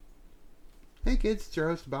Hey kids, it's your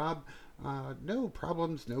host Bob. No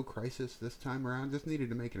problems, no crisis this time around. Just needed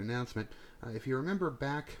to make an announcement. If you remember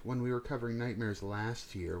back when we were covering Nightmares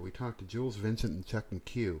last year, we talked to Jules Vincent and Chuck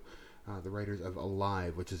McHugh, the writers of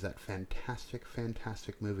Alive, which is that fantastic,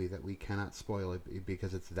 fantastic movie that we cannot spoil it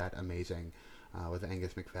because it's that amazing, with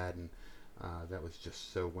Angus McFadden. That was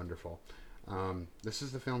just so wonderful. This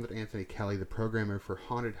is the film that Anthony Kelly, the programmer for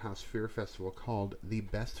Haunted House Fear Festival, called the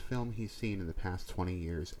best film he's seen in the past 20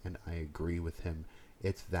 years, and I agree with him.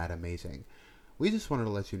 It's that amazing. We just wanted to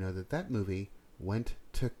let you know that that movie went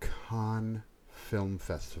to Cannes Film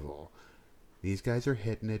Festival. These guys are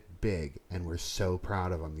hitting it big, and we're so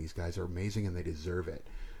proud of them. These guys are amazing, and they deserve it.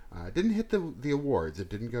 It didn't hit the awards. It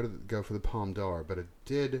didn't go for the Palme d'Or, but it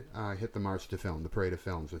did hit the Marche de Film, the Parade of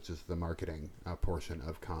Films, which is the marketing portion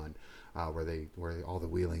of Cannes, where all the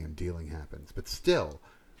wheeling and dealing happens. But still,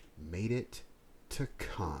 made it to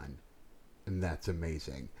Cannes, and that's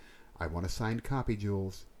amazing. I want a signed copy,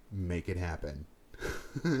 Jules. Make it happen.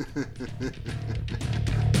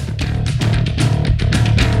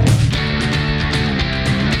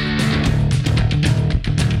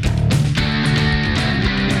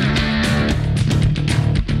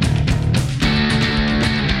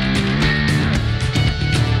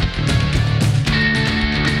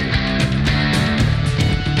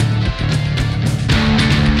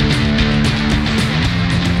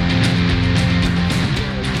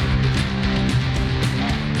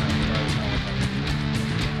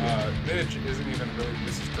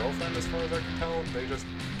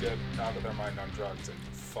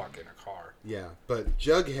 Yeah, but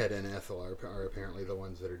Jughead and Ethel are apparently the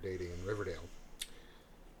ones that are dating in Riverdale.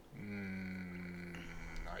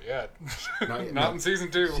 Not yet. Not in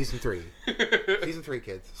season 2. Season 3. Season 3,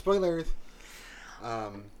 kids. Spoilers.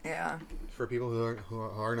 Yeah. For people who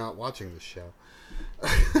are not watching this show.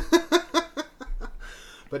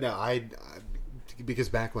 But no, I because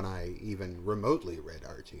back when I even remotely read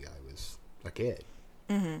Archie, I was a kid.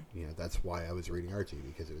 Mm-hmm. You know, that's why I was reading Archie,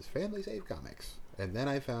 because it was Family Save Comics. And then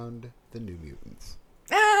I found the New Mutants.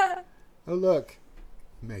 Oh, look.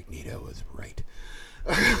 Magneto was right.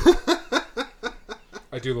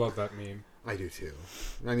 I do love that meme. I do, too.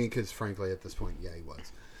 I mean, because frankly, at this point, yeah, he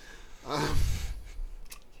was.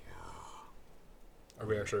 Are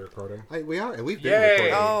we actually recording? We are, and we've been Yay!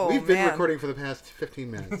 recording. Oh, we've been man. recording for the past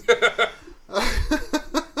 15 minutes.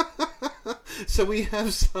 So we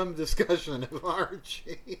have some discussion of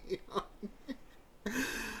Archie.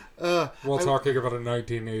 Talking about a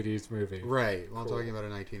 1980s movie. Right, while Cool. talking about a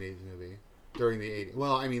 1980s movie. During the 80s.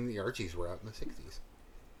 Well, I mean, the Archies were out in the 60s.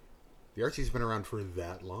 The Archie's been around for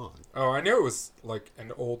that long. Oh, I knew it was like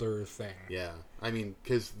an older thing. Yeah. I mean,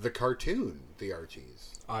 because the cartoon, the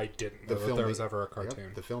Archies. I didn't know that there was ever a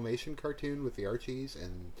cartoon. Yep, the Filmation cartoon with the Archies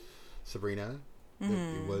and Sabrina.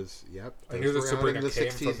 Mm-hmm. It was, yep. I knew that those were out Sabrina in the came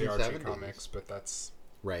 60s from the and Archie 70s. comics, but that's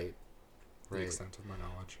Right. the Right. extent of my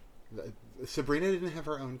knowledge. Sabrina didn't have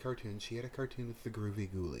her own cartoon. She had a cartoon with the Groovy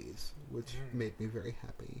Ghoulies, which made me very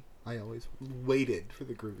happy. I always waited for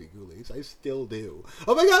the Groovy Ghoulies. I still do.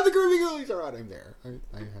 Oh my god, the Groovy Ghoulies are on! I'm there.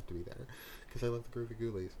 I have to be there because I love the Groovy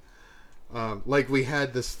Ghoulies. Like we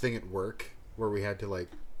had this thing at work where we had to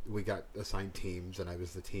we got assigned teams, and I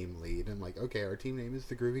was the team lead. And like, okay, our team name is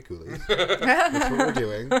the Groovy Ghoulies. That's what we're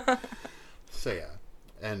doing. So yeah.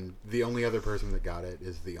 And the only other person that got it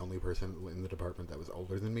is the only person in the department that was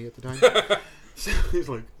older than me at the time. So he's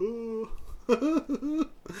like, ooh. It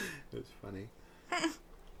was funny.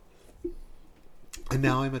 And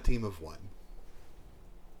now I'm a team of one.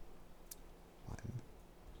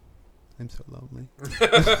 I'm so lonely.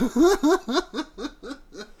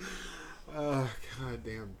 Oh, god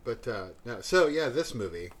damn. But, no. So, yeah, this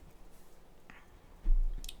movie.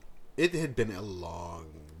 It had been a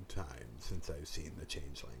long time since I've seen The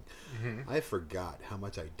Changeling. Mm-hmm. I forgot how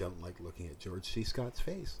much I don't like looking at George C. Scott's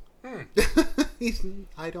face. I'm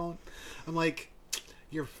like,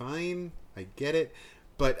 you're fine. I get it.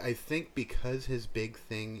 But I think because his big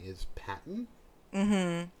thing is Patton.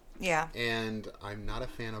 Mm-hmm. Yeah. And I'm not a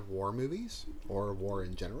fan of war movies or war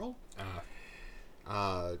in general.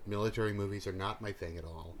 Military movies are not my thing at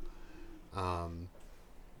all.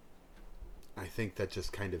 I think that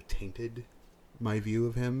just kind of tainted my view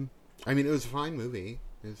of him. I mean, it was a fine movie.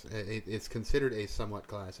 It's considered a somewhat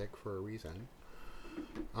classic for a reason.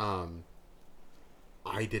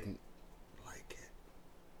 I didn't like it.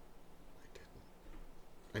 I didn't.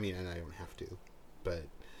 I mean, and I don't have to. But,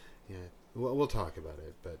 yeah. We'll talk about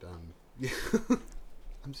it. But,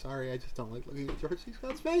 I'm sorry. I just don't like looking at George C.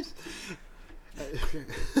 Scott's face.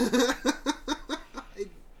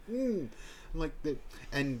 I'm like,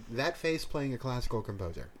 and that face playing a classical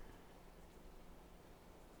composer.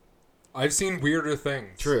 I've seen weirder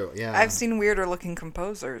things. True, yeah. I've seen weirder looking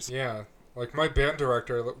composers. Yeah, like my band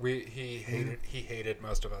director, he hated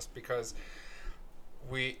most of us because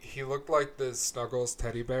he looked like the Snuggles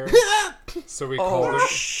teddy bear. So we called him.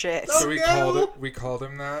 Shit. So we called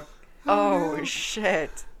him that. Oh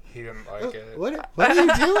shit. He didn't like it. What are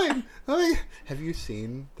you doing? Have you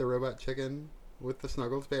seen the Robot Chicken with the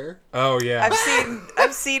Snuggles bear? Oh yeah.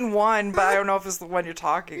 I've seen one, but I don't know if it's the one you're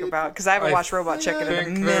talking about because I haven't watched Robot Chicken in a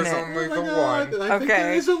think there's minute. only the God, one. I think Okay.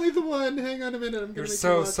 there is only the one. Hang on a minute. I'm gonna You're make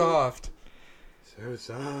so you watch it. soft. So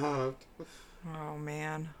soft. Oh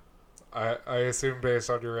man. I assume based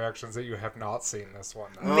on your reactions that you have not seen this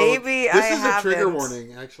one. Oh, Maybe this I is a trigger haven't.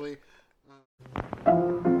 warning, actually.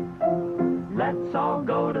 Let's all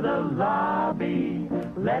go to the lobby.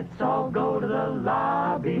 Let's all go to the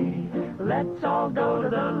lobby. Let's all go to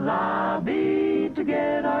the lobby to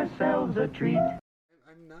get ourselves a treat.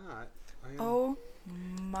 I'm not. I am. Oh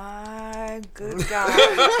my good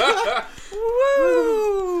God.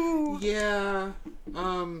 Woo! Yeah.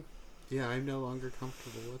 Yeah, I'm no longer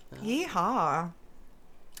comfortable with that. Yeehaw.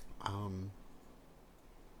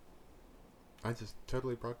 I just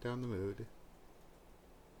totally brought down the mood.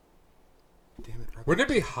 Damn it, Robert. Wouldn't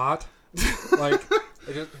it be hot? Like,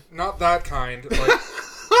 not that kind. Like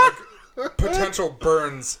potential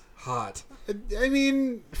burns hot. I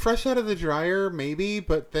mean, fresh out of the dryer, maybe,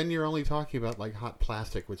 but then you're only talking about, like, hot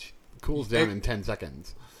plastic, which cools down in 10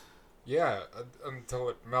 seconds. Yeah, until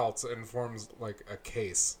it melts and forms like a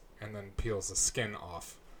case and then peels the skin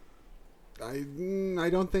off. I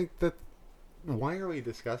don't think that... Why are we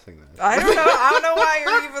discussing this? I don't know why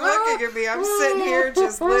you're even looking at me. I'm sitting here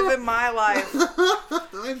just living my life.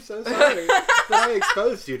 I'm so sorry that I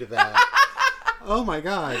exposed you to that. Oh, my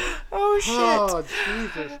God. Oh shit. Oh,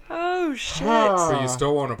 Jesus. Oh shit. But you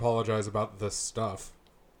still won't apologize about this stuff.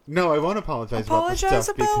 No, I won't apologize Apologize about the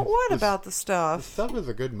stuff. about what because about the the stuff? stuff is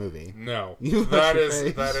a good movie. No, You that wash your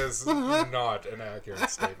is face. not an accurate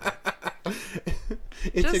statement.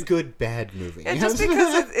 It's a Just- good bad movie. And just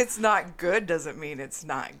because it's not good doesn't mean it's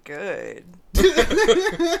not good.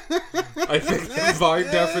 I think by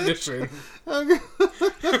definition,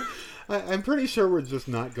 I'm pretty sure we're just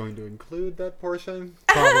not going to include that portion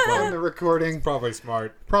probably on the recording. probably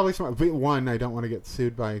smart. Probably smart. But one, I don't want to get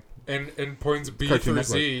sued by... And points B Cartoon through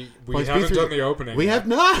Network. Z, we Points B haven't through done Z. the opening. We yet. have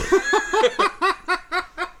not.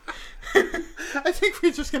 I think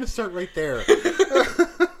we're just going to start right there.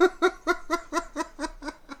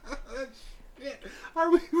 Are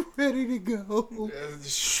we ready to go?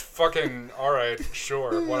 Fucking all right,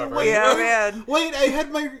 sure, whatever. Yeah, man. Wait, I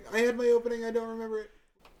had my opening. I don't remember it.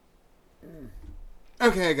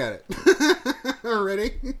 Okay, I got it.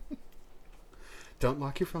 Ready? Don't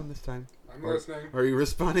lock your phone this time. I'm listening. Are you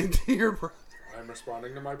responding to your brother? I'm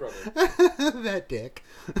responding to my brother. That dick.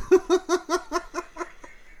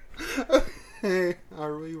 Okay,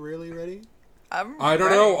 are we really ready? I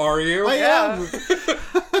don't know. Are you? I am.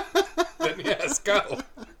 Then yes, go.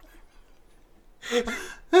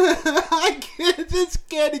 I can't. This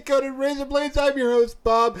candy coated razor blades. I'm your host,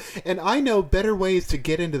 Bob, and I know better ways to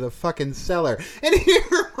get into the fucking cellar. And here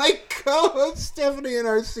are my co-hosts, Stephanie and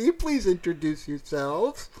RC. Please introduce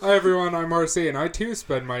yourselves. Hi everyone, I'm RC, and I too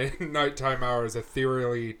spend my nighttime hours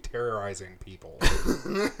ethereally terrorizing people.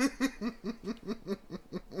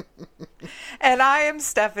 And I am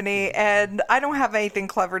Stephanie, and I don't have anything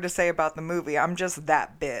clever to say about the movie. I'm just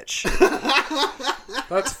that bitch.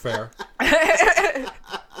 That's fair.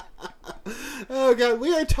 Oh god,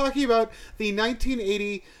 we are talking about the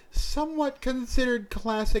 1980 somewhat considered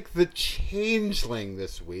classic The Changeling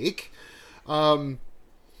this week. Gotta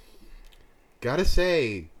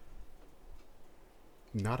say,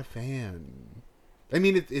 not a fan. I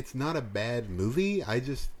mean, it's not a bad movie. I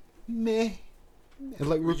just meh.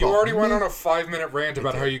 Like You already went on a 5-minute rant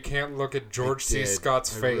about how you can't look at George C.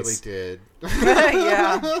 Scott's I face. really did.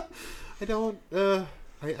 Yeah. I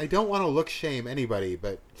don't want to look shame anybody,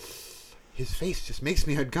 but his face just makes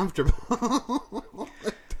me uncomfortable.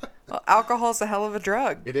 Well, alcohol's a hell of a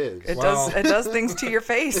drug. It is. It Wow. does things to your It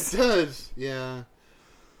face. does. Yeah.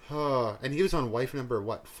 And he was on wife number,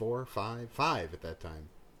 what, 4, 5? 5 at that time.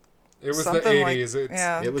 It was Something the like- 80s. It's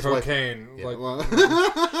yeah. It was cocaine. Yeah, Like well,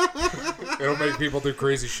 it'll make people do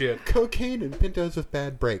crazy shit. cocaine and Pintos with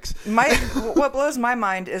bad brakes. What blows my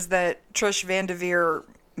mind is that Trish Van Devere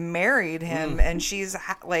married him, and she's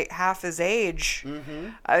like half his age.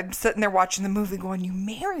 I'm sitting there watching the movie, going, "You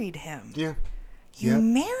married him. Yeah. You Yep.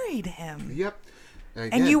 married him." Yep.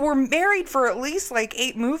 And you were married for at least like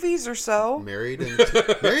 8 movies or so. married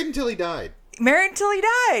until he died. Married until he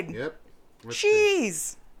died. Yep.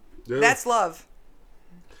 Jeez. Ugh. That's love.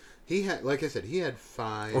 He had, like I said, he had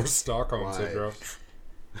 5. Or Stockholm wives. Syndrome.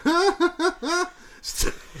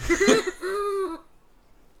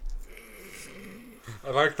 I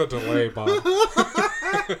like the delay, Bob.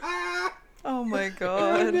 Oh my Oh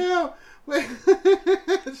god. no! Wait.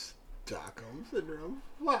 Stockholm Syndrome.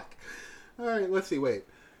 Fuck. All right, let's see. Wait.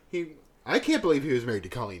 I can't believe he was married to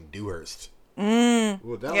Colleen Dewhurst. Well,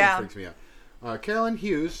 that Yeah. one freaks me out. Carolyn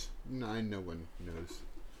Hughes. No, one knows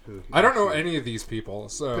who. I don't know any of these people,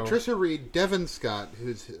 so... Patricia Reed, Devon Scott,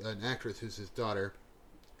 who's an actress, who's his daughter.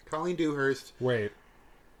 Colleen Dewhurst. Wait.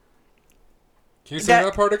 Can you say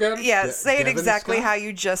that part again? Yeah, say it Devon exactly Scott? how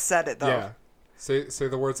you just said it, though. Yeah. Say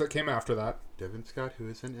the words that came after that. Devon Scott, who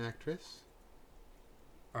is an actress.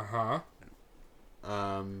 Uh-huh.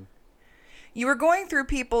 You were going through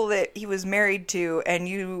people that he was married to,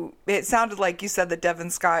 and it sounded like you said that Devon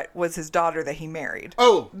Scott was his daughter that he married.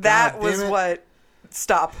 Oh, That God was damn it. what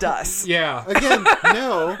stopped us. Yeah. Again,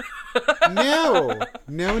 no.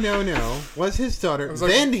 Was his daughter. was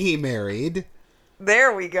like- Then he married.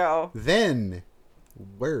 There we go. Then.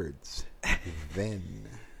 Words. Then.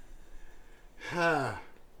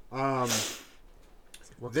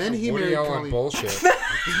 Then he Woody married Allen Colleen. bullshit.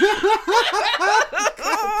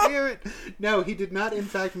 God damn it. No, he did not, in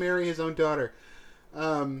fact, marry his own daughter.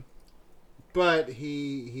 But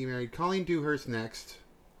he married Colleen Dewhurst next.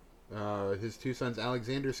 His 2 sons,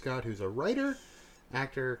 Alexander Scott, who's a writer,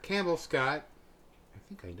 actor, Campbell Scott. I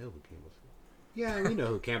think I know who Campbell Scott is. Yeah, we know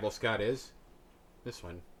who Campbell Scott is. This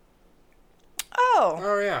one. Oh.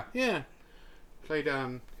 Oh, yeah. Yeah. Played,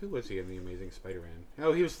 who was he in The Amazing Spider-Man?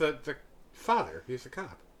 Oh, he was the father. He was the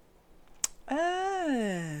cop.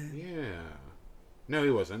 Yeah. No, he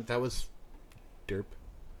wasn't. That was Derp.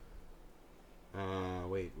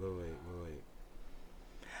 Wait.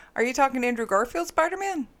 Are you talking Andrew Garfield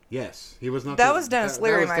Spider-Man? Yes, he was not. That was Dennis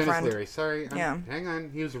Leary, was my Dennis friend. Leary. Sorry. Yeah. Hang on.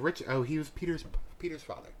 He was rich. Oh, he was Peter's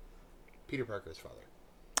father. Peter Parker's father.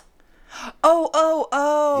 Oh,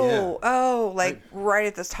 like right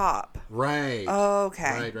at the top. Right.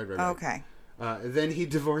 Okay. Right. Okay. Then he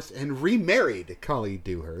divorced and remarried Colleen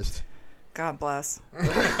Dewhurst. God bless.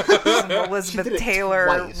 Some Elizabeth She did it Taylor,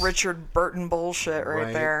 twice. Richard Burton bullshit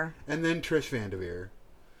right there. And then Trish Vanderveer.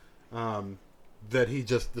 That he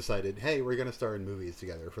just decided, hey, we're going to star in movies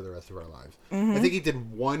together for the rest of our lives. Mm-hmm. I think he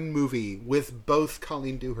did one movie with both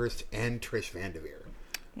Colleen Dewhurst and Trish Vanderveer.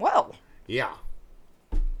 Well, Yeah.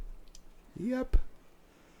 Yep.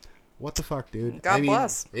 What the fuck, dude? God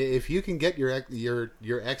bless. If you can get your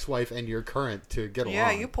ex-wife and your current to get along. yeah,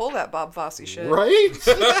 you pull that Bob Fosse shit. Right?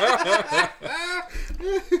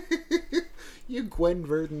 You Gwen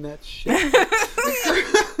Verdon that shit.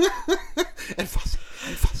 And Fosse.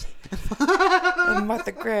 And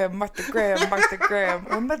Martha Graham.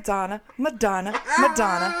 Or Madonna.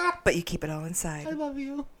 But you keep it all inside. I love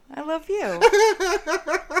you. I love you.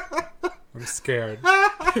 I'm scared.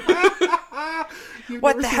 You've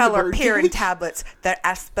What never the seen hell are Birdcage? Pirin tablets? They're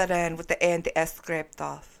aspirin with the end S scraped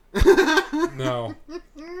off. No.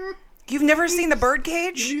 You've never seen the You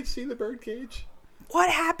Birdcage? need to see the Birdcage. What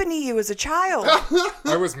happened to you as a child?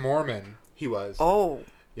 I was Mormon. He was. Oh.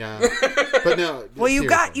 Yeah. But no. Well, you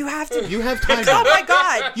seriously. have to. You have time. Oh my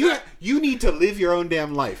God. You need to live your own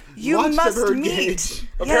damn life. You Watch must the meet. Birdcage.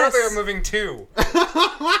 Apparently, Yes. I'm moving too. One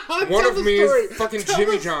Tell of the me story. is fucking Tell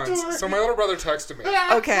Jimmy the John's. story. So my little brother texted me.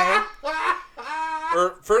 Okay.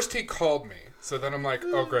 Or first he called me. So then I'm like,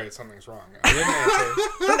 oh great, something's wrong. I didn't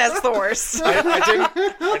answer. That's the worst.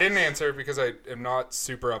 I didn't answer because I am not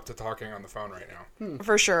super up to talking on the phone right now.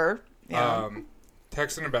 For sure. Yeah.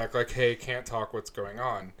 Texting him back like, hey, can't talk, what's going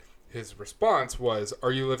on? His response was,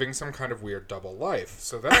 are you living some kind of weird double life?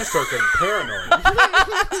 So then I start getting paranoid.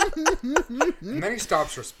 And then he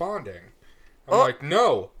stops responding. I'm like,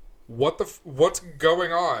 no, what's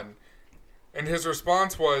going on? And his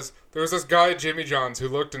response was, there was this guy at Jimmy John's who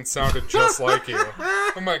looked and sounded just like you.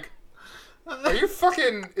 I'm like, are you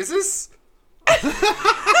fucking, is this...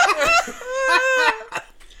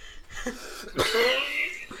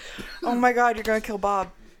 Oh my God, you're gonna kill Bob.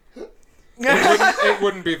 It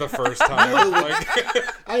wouldn't be the first time. Like,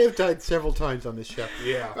 I have died several times on this show.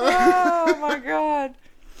 yeah. Oh my God.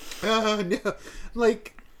 No.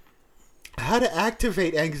 Like, how to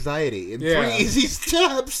activate anxiety in Yeah. 3 easy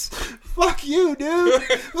steps. Fuck you, dude.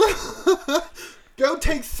 Don't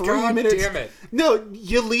take 3 God minutes. damn it. No,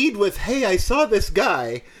 you lead with, hey, I saw this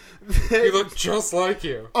guy. He looked just like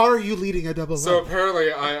you. Are you leading a double So life?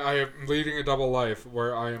 apparently I am leading a double life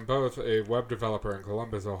where I am both a web developer in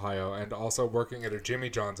Columbus, Ohio, and also working at a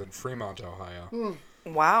Jimmy John's in Fremont, Ohio.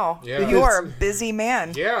 Wow. Yeah. You are a busy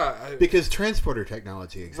man. Yeah. Because transporter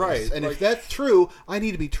technology exists. Right, And like- if that's true, I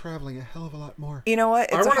need to be traveling a hell of a lot more. You know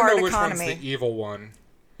what? I It's a want to hard know which one's economy. the evil one.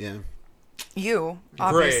 Yeah. You,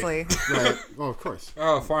 obviously. Right. Oh, of course.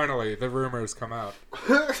 Oh, finally, the rumors come out.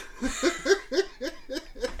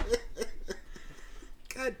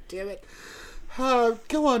 God damn it.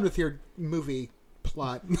 Go on with your movie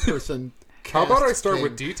plot person. How about I cast start thing.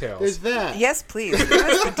 with details? There's that. Yes, please. Give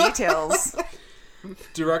us the details.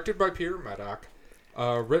 Directed by Peter Maddock.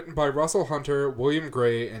 Written by Russell Hunter, William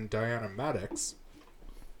Gray, and Diana Maddox.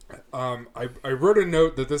 I wrote a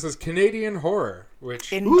note that this is Canadian horror,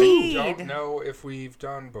 which Indeed. I don't know if we've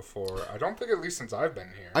done before. I don't think, at least since I've been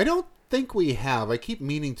here. I don't think we have. I keep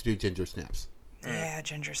meaning to do Ginger Snaps. Yeah,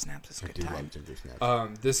 Ginger Snaps is a I good do time. love Ginger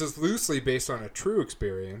Snaps. This is loosely based on a true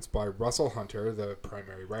experience by Russell Hunter, the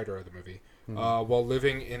primary writer of the movie, while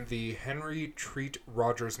living in the Henry Treat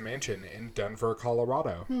Rogers Mansion in Denver,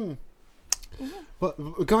 Colorado. Well,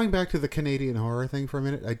 going back to the Canadian horror thing for a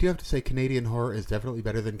minute, I do have to say Canadian horror is definitely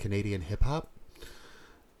better than Canadian hip-hop.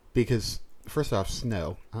 Because, first off,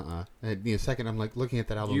 Snow. And second, I'm like looking at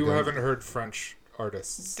that album You going, haven't heard French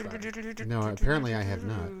artists. then. No, apparently I have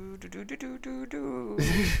not.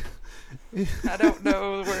 I don't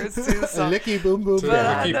know the words to the A song. licky boom boom To the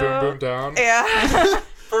down. Licky Boom Boom Down. Yeah.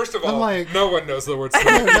 First of I'm all, like- no one knows the words. To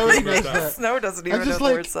Nobody Licky Boom knows Boom Down. that. Snow doesn't even know just the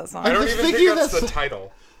like- words to that song. I I'm don't just even thinking think that's the that's-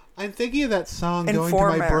 title. I'm thinking of that song going to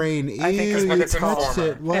Informer, my brain. Ew, I think is what you it's touched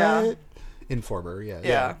Informer. it. What? Yeah. Informer, yeah.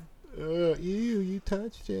 Yeah. Ew, you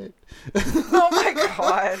touched it. Oh my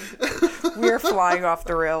god. We're flying off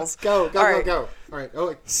the rails. Go. All right. All right.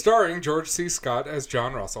 Oh, Starring George C. Scott as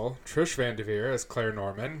John Russell, Trish Van Devere as Claire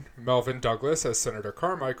Norman, Melvin Douglas as Senator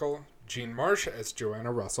Carmichael, Jean Marsh as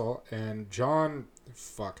Joanna Russell, and John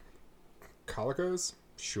Colicos?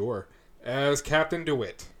 Sure. As Captain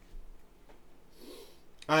DeWitt.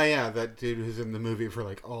 oh, yeah, that dude who's in the movie for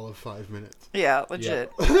like all of 5 minutes. Yeah, legit.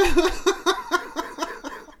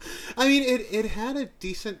 I mean, it had a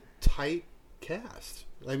decent, tight cast.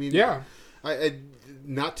 I mean, Yeah.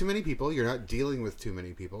 not too many people. You're not dealing with too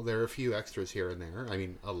many people. There are a few extras here and there. I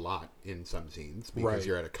mean, a lot in some scenes because Right.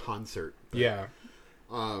 you're at a concert. But, Yeah.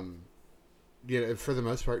 for the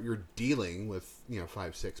most part, you're dealing with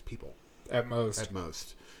 5-6 people At most. at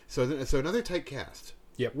most. So another tight cast.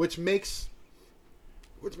 Yep. Which makes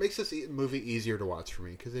this movie easier to watch for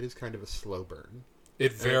me because it is kind of a slow burn.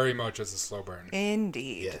 It very much is a slow burn.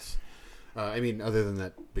 Indeed. Yes. I mean, other than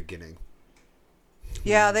that beginning.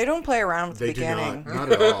 Yeah, they don't play around with the They do beginning.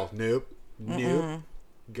 not at all. Nope.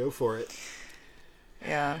 Go for it.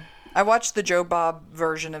 Yeah. I watched the Joe Bob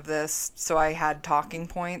version of this, so I had talking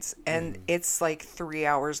points, and it's like 3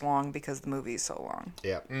 hours long because the movie's so long.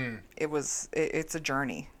 Yeah. It's a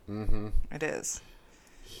journey. Mm-hmm. It is.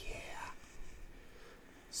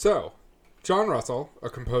 So, John Russell, a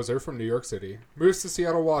composer from New York City, moves to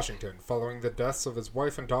Seattle, Washington following the deaths of his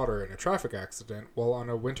wife and daughter in a traffic accident while on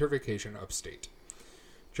a winter vacation upstate.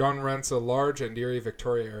 John rents a large and eerie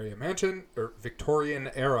Victorian-era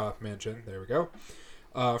mansion, there we go,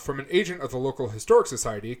 from an agent of the local historic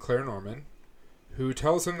society, Claire Norman, who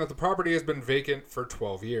tells him that the property has been vacant for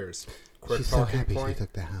 12 years. She's so happy she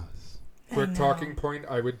took the house. Quick talking point,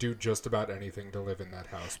 I would do just about anything to live in that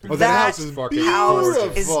house. Oh, That house is fucking house gorgeous.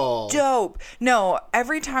 is beautiful. dope. No,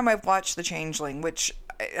 every time I've watched The Changeling, which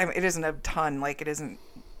I mean, it isn't a ton, like it isn't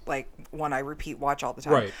like one I repeat watch all the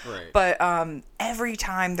time. Right. But every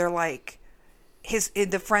time they're like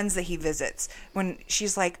the friends that he visits, when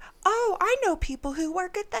she's like, "Oh, I know people who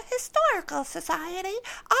work at the historical society.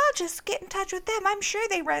 I'll just get in touch with them. I'm sure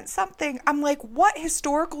they rent something." I'm like, "What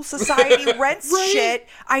historical society rents shit?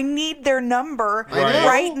 I need their number Right.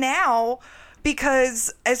 right now."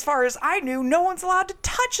 Because as far as I knew, no one's allowed to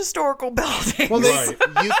touch historical buildings. Well, Right.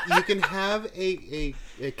 you can have a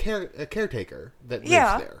caretaker that lives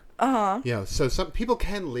Yeah. there. So some people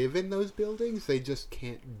can live in those buildings. They just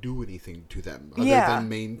can't do anything to them other Yeah. than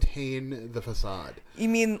maintain the facade. You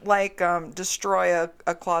mean like destroy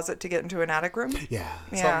a closet to get into an attic room? Yeah.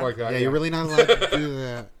 Something like that. Yeah, you're really not allowed to do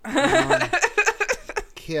that.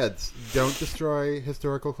 Kids, don't destroy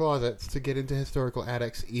historical closets to get into historical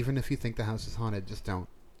attics, even if you think the house is haunted. Just don't.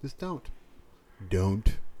 Just don't.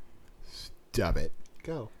 Don't. Stop it.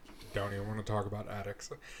 Go. Don't even want to talk about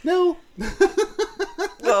attics. No.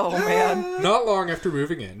 Oh man. Not long after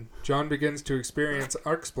moving in, John begins to experience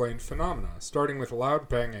unexplained phenomena, starting with loud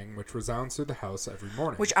banging, which resounds through the house every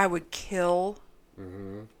morning. Which I would kill.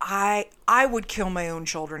 I would kill my own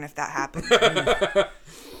children if that happened.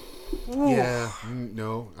 Yeah.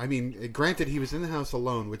 No. I mean, granted, he was in the house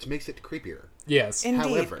alone, which makes it creepier. Yes.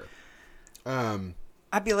 Indeed. However,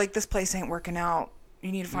 I'd be like, this place ain't working out.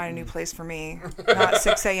 You need to find a new place for me. Not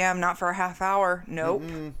 6 a.m., not for a half hour. Nope.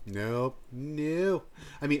 Nope. No.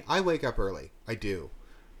 I mean, I wake up early. I do.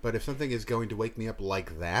 But if something is going to wake me up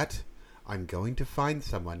like that, I'm going to find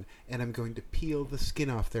someone and I'm going to peel the skin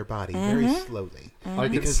off their body very slowly. I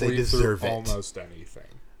can Because they sleep deserve through it. almost anything.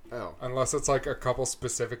 Oh. Unless it's like a couple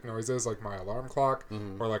specific noises, like my alarm clock,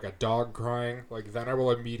 or like a dog crying, like then I will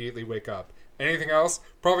immediately wake up. Anything else?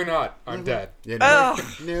 Probably not. I'm dead. You know?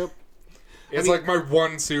 Oh. Nope. It's like my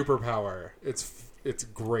one superpower. It's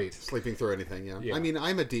great. Sleeping through anything, yeah. Yeah. I mean,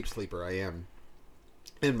 I'm a deep sleeper. I am.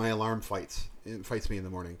 And my alarm fights me in the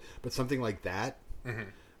morning. But something like that,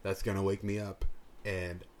 that's going to wake me up.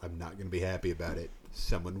 And I'm not going to be happy about it.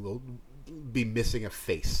 Someone will be missing a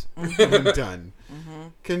face. I'm done.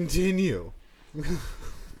 Continue.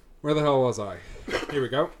 Where the hell was I? Here we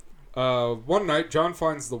go. One night, John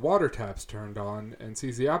finds the water taps turned on and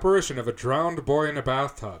sees the apparition of a drowned boy in a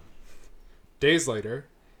bathtub. Days later,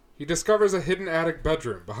 he discovers a hidden attic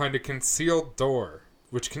bedroom behind a concealed door,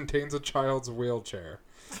 which contains a child's wheelchair.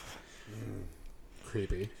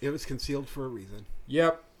 Creepy. It was concealed for a reason.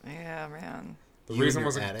 Yep. Yeah, man. The You reason and your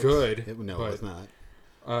wasn't addicts. good. It but, was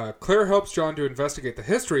not. Claire helps John to investigate the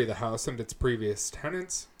history of the house and its previous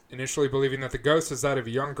tenants, initially believing that the ghost is that of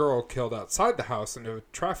a young girl killed outside the house in a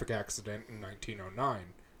traffic accident in 1909.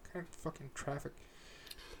 Kind of fucking traffic.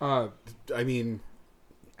 I mean,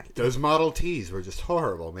 those Model Ts were just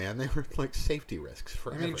horrible, man. They were like safety risks I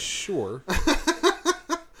forever. mean, sure.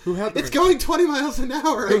 Who had them? It's going 20 miles an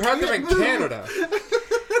hour. Who I had them can't in move. Canada?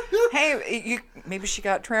 Hey, maybe she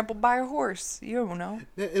got trampled by a horse. You don't know.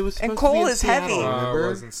 It was And supposed to be coal in is Seattle, heavy. It remember?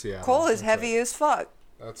 was in Seattle. Coal is That's heavy right. as fuck.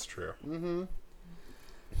 That's true. Mm-hmm.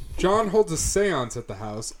 John holds a seance at the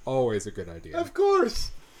house. Always a good idea. Of course.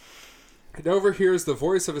 It overhears the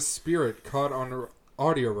voice of a spirit caught on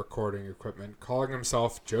audio recording equipment calling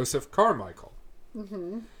himself Joseph Carmichael.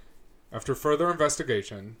 After further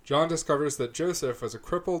investigation, John discovers that Joseph was a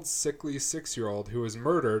crippled, sickly 6-year-old who was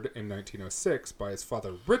murdered in 1906 by his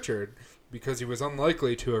father Richard because he was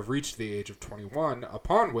unlikely to have reached the age of 21,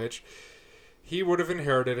 upon which he would have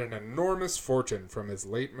inherited an enormous fortune from his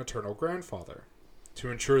late maternal grandfather.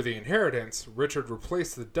 To ensure the inheritance, Richard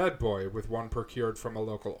replaced the dead boy with one procured from a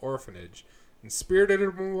local orphanage and spirited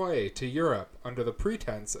him away to Europe under the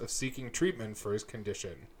pretense of seeking treatment for his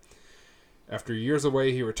condition. After years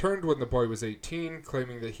away, he returned when the boy was 18,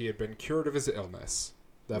 claiming that he had been cured of his illness.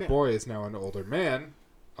 That boy is now an older man,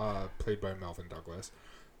 played by Melvin Douglas,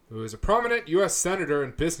 who is a prominent U.S. senator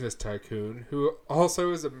and business tycoon, who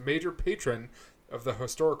also is a major patron of the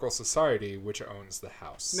Historical Society, which owns the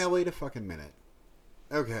house. Now, wait a fucking minute.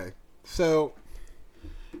 Okay. So,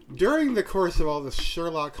 during the course of all this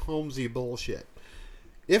Sherlock Holmesy bullshit,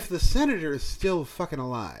 if the senator is still fucking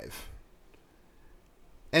alive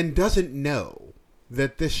and doesn't know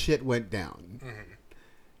that this shit went down,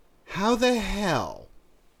 how the hell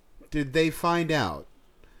did they find out?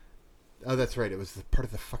 Oh, that's right. It was part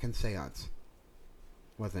of the fucking seance,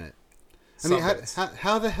 wasn't it? I mean,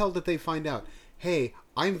 how the hell did they find out? Hey,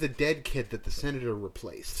 I'm the dead kid that the senator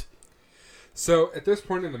replaced. So, at this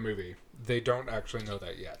point in the movie, they don't actually know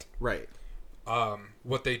that yet. Right.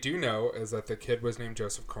 What they do know is that the kid was named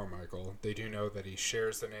Joseph Carmichael. They do know that he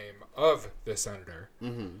shares the name of the senator.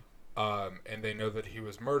 And they know that he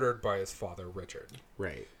was murdered by his father, Richard.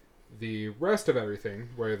 Right. The rest of everything,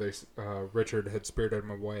 where they Richard had spirited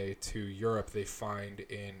him away to Europe, they find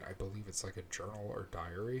in, I believe it's like a journal or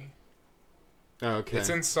diary. Okay. It's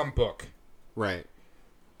in some book. Right.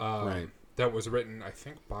 Right. That was written, I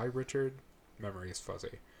think, by Richard. Memory is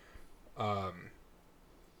fuzzy.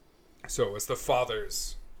 So it was the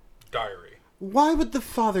father's diary. Why would the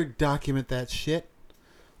father document that shit?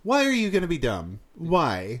 Why are you going to be dumb?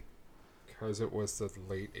 Why? Because it was the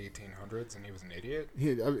late 1800s and he was an idiot.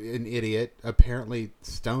 An idiot, apparently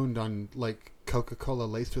stoned on, like, Coca-Cola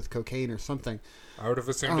laced with cocaine or something. I would have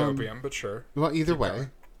assumed opium, but sure. Well, either Keep way.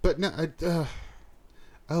 going. But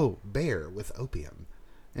no, bear with opium.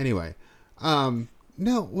 Anyway,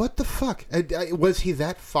 no, what the fuck? Was he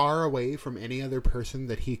that far away from any other person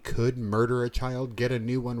that he could murder a child, get a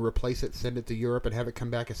new one, replace it, send it to Europe, and have it come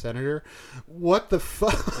back a senator? What the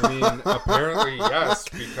fuck? I mean, apparently yes,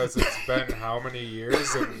 because it's been how many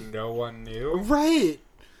years and no one knew? Right.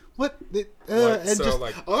 What? What? And So, just,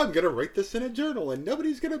 like- I'm going to write this in a journal and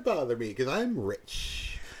nobody's going to bother me because I'm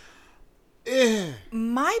rich. Eh.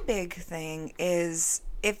 My big thing is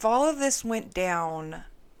if all of this went down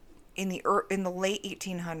in the late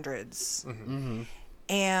 1800s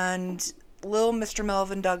and little Mr.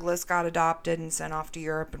 Melvin Douglas got adopted and sent off to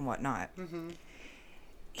Europe and whatnot,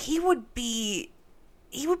 he would be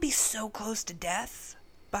so close to death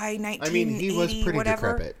by 1980, I mean, he was pretty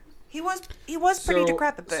whatever. decrepit. He was pretty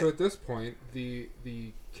decrepit, but So at this point, the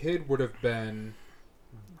kid would have been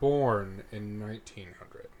born in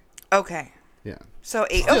 1900. okay. Yeah. So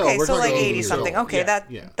Still, we're so like talking 80 years something. old. Okay,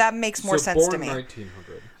 Yeah. that makes more So sense to born me.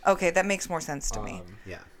 1900. Okay, that makes more sense to me.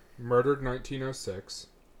 Yeah. Murdered 1906,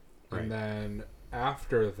 Right. and then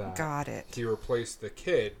after that, Got it. he replaced the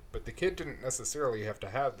kid, but the kid didn't necessarily have to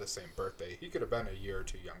have the same birthday. He could have been a year or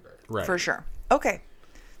two younger. Right. For sure. Okay.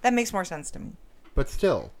 That makes more sense to me. But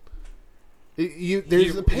still, there's He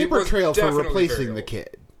a paper was trail for definitely replacing very the old.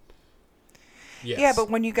 kid. Yes. Yeah,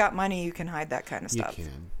 but when you got money, you can hide that kind of You stuff.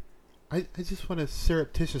 can. I just want to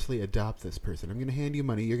surreptitiously adopt this person. I'm going to hand you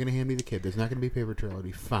money. You're going to hand me the kid. There's not going to be a paper trail. It'll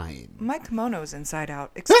be fine. My kimono's inside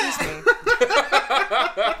out. Excuse me.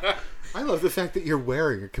 I love the fact that you're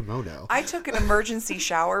wearing a kimono. I took an emergency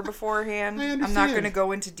shower beforehand. I I'm not understand. going to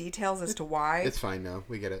go into details as to why. It's fine now.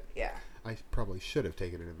 We get it. Yeah. I probably should have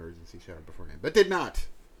taken an emergency shower beforehand, but did not.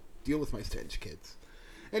 Deal with my stench, kids.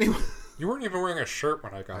 Anyway. You weren't even wearing a shirt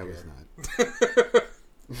when I got I here. was not.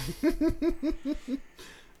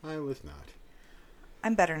 I was not.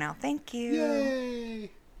 I'm better now. Thank you.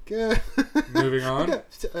 Yay! Good. Moving on.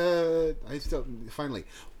 I still finally.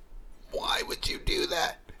 Why would you do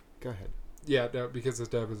that? Go ahead. Yeah, no, because his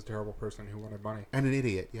dad was a terrible person who wanted money. And an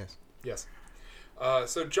idiot. Yes. Yes.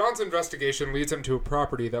 So John's investigation leads him to a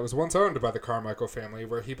property that was once owned by the Carmichael family,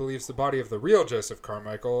 where he believes the body of the real Joseph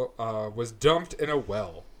Carmichael was dumped in a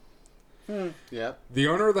well. Yeah. The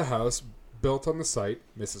owner of the house, built on the site,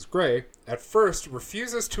 Mrs. Gray, at first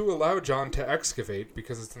refuses to allow John to excavate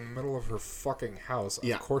because it's in the middle of her fucking house.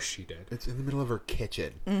 Yeah. Of course she did. It's in the middle of her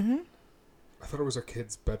kitchen. Mm-hmm. I thought it was her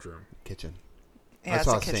kid's bedroom. Kitchen. Yeah, I it's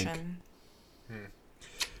saw a a sink. kitchen.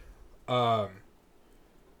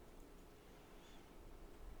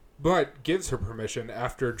 But gives her permission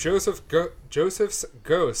after Joseph's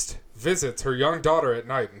ghost visits her young daughter at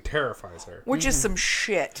night and terrifies her. Which is some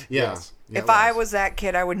shit. Yeah. Yes. Yeah, If it I was that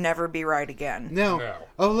kid, I would never be right again. No. No.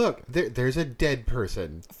 Oh, look. There's a dead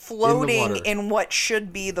person. Floating in in what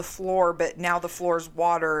should be the floor, but now the floor's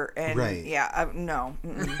water. And Right. yeah, no.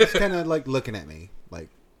 Mm-mm. Just kind of like looking at me. Like,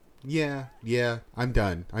 yeah, I'm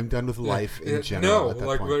done. I'm done with life in general at that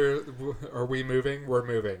like, point. are we moving? We're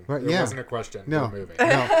moving. Right, It yeah. wasn't a question. No. We're moving.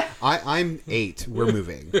 No. I'm 8. We're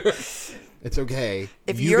moving. It's okay.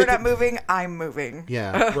 If You you're get not to- moving, I'm moving.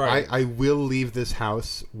 Yeah. Right. I will leave this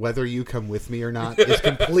house, whether you come with me or not. It's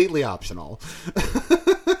completely optional.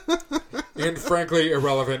 And frankly,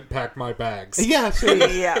 irrelevant, pack my bags. Yeah, so,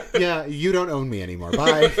 Yeah. yeah, you don't own me anymore.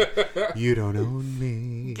 Bye. You don't own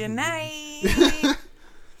me. Good night.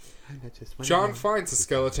 That's just my John name. finds the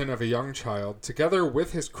skeleton of a young child together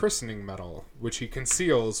with his christening medal, which he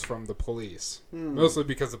conceals from the police. Mostly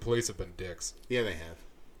because the police have been dicks. Yeah, they have.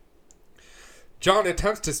 John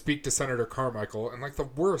attempts to speak to Senator Carmichael in like the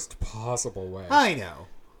worst possible way. I know.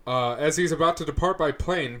 As he's about to depart by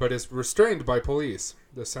plane, but is restrained by police.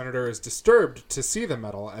 The senator is disturbed to see the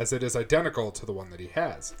medal, as it is identical to the one that he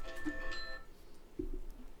has.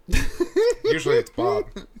 Usually it's Bob.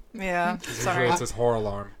 Yeah. Usually Sorry. it's his horror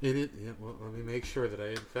alarm. It is, yeah, well, let me make sure that I,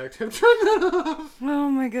 in fact, have turned that off. Oh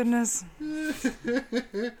my goodness.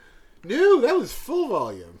 No, that was full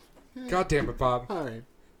volume. God damn it, Bob. All right.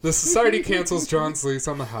 The society cancels John's lease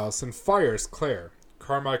on the house and fires Claire.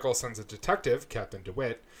 Carmichael sends a detective, Captain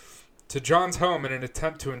DeWitt, to John's home in an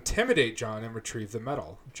attempt to intimidate John and retrieve the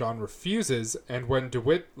medal. John refuses, and when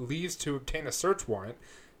DeWitt leaves to obtain a search warrant,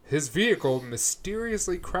 his vehicle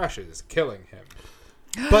mysteriously crashes, killing him.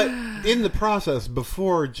 But in the process,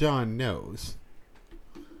 before John knows,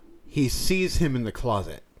 he sees him in the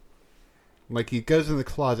closet. Like, he goes in the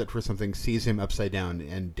closet for something, sees him upside down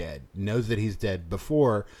and dead. Knows that he's dead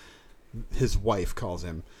before his wife calls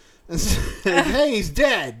him. And says, hey, he's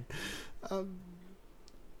dead!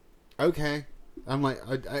 Okay. I'm like...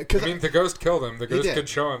 I mean, the ghost killed him. The ghost did. could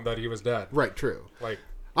show him that he was dead. Right, true. Like,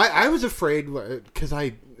 I was afraid, because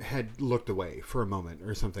I had looked away for a moment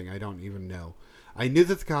or something. I don't even know. I knew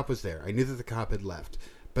that the cop was there. I knew that the cop had left.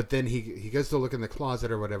 But then he goes to look in the closet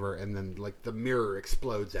or whatever, and then, like, the mirror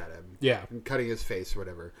explodes at him. Yeah. And cutting his face or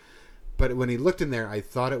whatever. But when he looked in there, I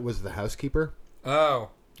thought it was the housekeeper.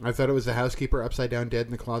 oh. I thought it was the housekeeper upside down dead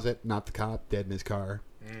in the closet, not the cop dead in his car.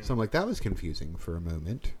 So I'm like, that was confusing for a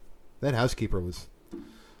moment. That housekeeper was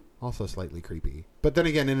also slightly creepy. But then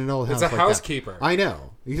again, in an old house It's a like housekeeper. that, I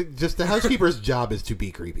know. Just the housekeeper's job is to be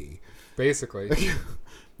creepy. Basically.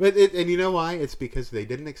 And you know why? It's because they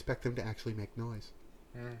didn't expect them to actually make noise.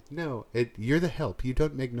 No, you're the help. You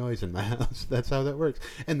don't make noise in my house. That's how that works.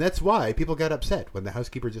 And that's why people got upset when the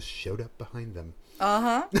housekeeper just showed up behind them.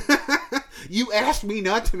 Uh-huh. You asked me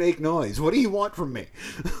not to make noise. What do you want from me?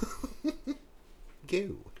 Go.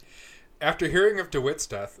 After hearing of DeWitt's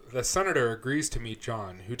death, the senator agrees to meet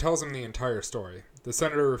John, who tells him the entire story. The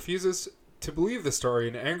senator refuses to believe the story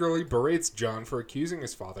and angrily berates John for accusing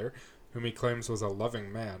his father, whom he claims was a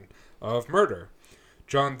loving man, of murder.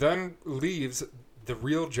 John then leaves the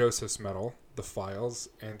real Joseph's medal, the files,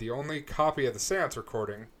 and the only copy of the seance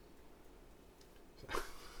recording.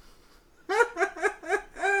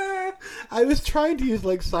 I was trying to use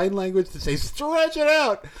like sign language to say stretch it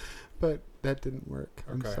out, but that didn't work.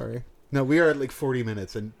 I'm Okay. sorry. No, we are at like 40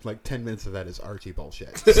 minutes, and like 10 minutes of that is Archie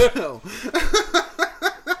bullshit. So.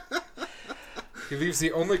 He leaves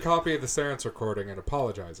the only copy of the seance recording and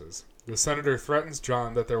apologizes. The senator threatens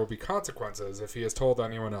John that there will be consequences if he has told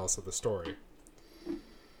anyone else of the story.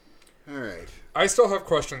 All right. I still have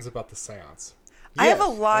questions about the seance. I have a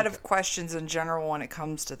Yes, lot okay. of questions in general when it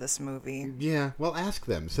comes to this movie. Yeah, well, ask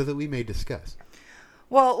them so that we may discuss.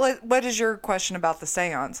 Well, what is your question about the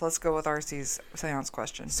seance? Let's go with RC's seance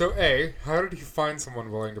question. So A, how did he find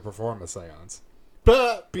someone willing to perform a seance?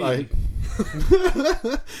 But B. I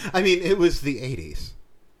mean, it was the 80s.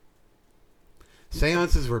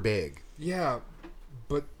 Seances were big. Yeah,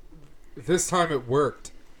 but this time it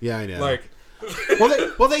worked. Yeah, I know. Like,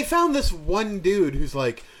 well, they found this one dude who's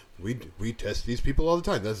like, we test these people all the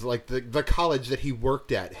time. That's like the college that he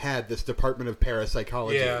worked at had this department of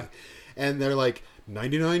parapsychology. Yeah. And they're like,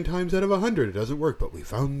 99 times out of 100 it doesn't work, but we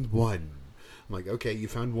found one. I'm like, okay, you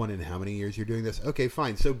found one in how many years you're doing this? Okay,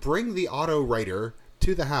 fine. So bring the auto writer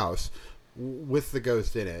to the house with the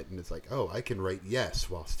ghost in it. And it's like, oh, I can write yes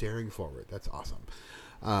while staring forward. That's awesome.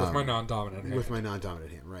 with my non-dominant hand. With my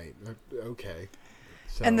non-dominant hand, right. Okay.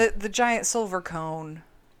 So, And the giant silver cone.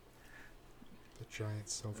 The giant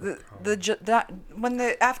silver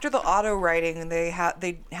After the auto writing, they have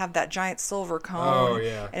that giant silver cone. Oh,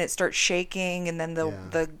 yeah. And it starts shaking, and then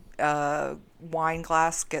the wine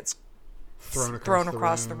glass gets thrown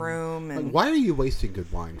across the room. Like, And why are you wasting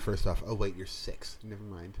good wine? First off, oh wait, you're 6. Never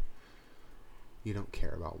mind. You don't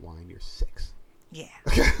care about wine. You're 6. yeah,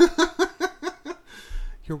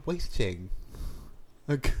 You're wasting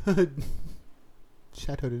a good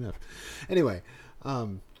Chateau Neuf. Anyway, I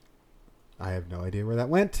have no idea where that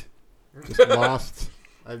went. Just lost.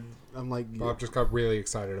 I'm like, Bob just got really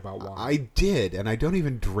excited about wine. I did, and I don't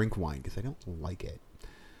even drink wine because I don't like it.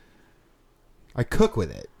 I cook with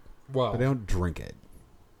it, well, but I don't drink it.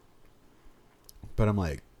 But I'm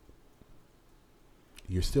like,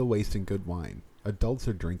 you're still wasting good wine. Adults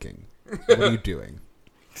are drinking. What are you doing?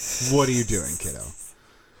 What are you doing, kiddo?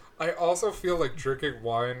 I also feel like drinking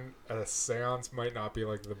wine at a seance might not be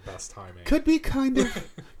like the best timing. Could be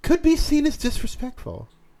could be seen as disrespectful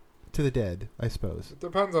to the dead, I suppose. It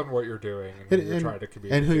depends on what you're doing and who you're trying to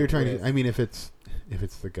communicate and who you're trying with. to. I mean, if it's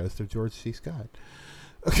the ghost of George C. Scott.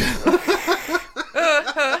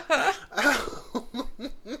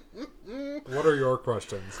 What are your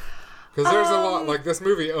questions? Because there's a lot. Like, this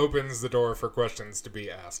movie opens the door for questions to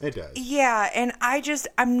be asked. It does. yeah, and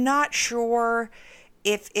I'm not sure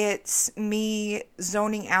if it's me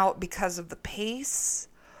zoning out because of the pace,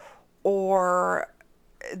 or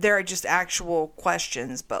there are just actual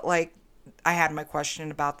questions. But like, I had my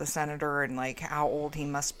question about the senator and like how old he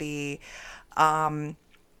must be.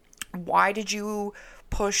 Why did you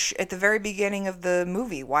push at the very beginning of the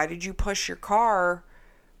movie? Why did you push your car?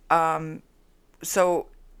 So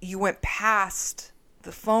you went past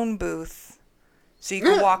the phone booth so you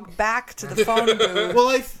could walk back to the phone booth. Well,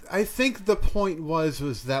 I think the point was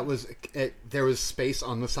there was space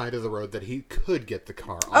on the side of the road that he could get the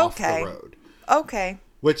car off the road. Okay.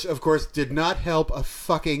 Which, of course, did not help a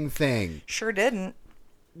fucking thing. Sure didn't.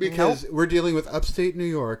 Because we're dealing with upstate New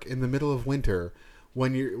York in the middle of winter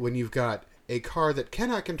when you've got a car that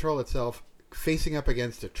cannot control itself facing up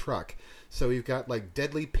against a truck. So you've got like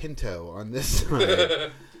deadly Pinto on this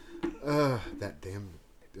side. That damn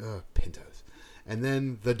Pintos. And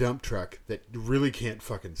then the dump truck that really can't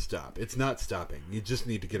fucking stop. It's not stopping. You just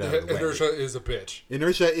need to get out of the way. Inertia is a bitch.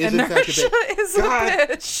 Inertia is in fact a bitch. Inertia is a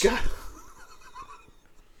bitch. God.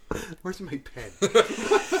 Where's my pen?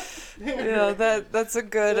 Yeah, that's a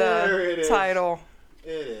good There it is. title. It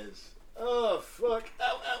is. Oh, fuck.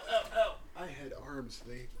 Ow, ow, ow, ow. I had arms.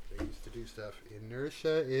 They used to do stuff.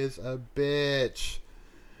 Inertia is a bitch.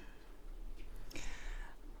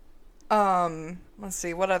 Let's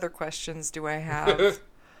see. What other questions do I have?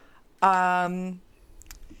 I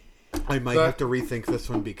might have to rethink this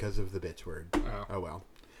one because of the bitch word. Oh. Oh, well.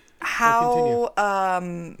 How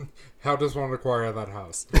How does one acquire that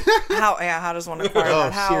house? how does one acquire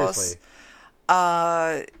that house?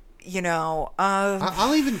 Seriously. You know,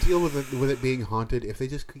 I'll even deal with it being haunted if they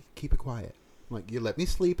just keep it quiet. Like, you let me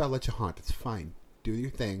sleep, I'll let you haunt. It's fine. Do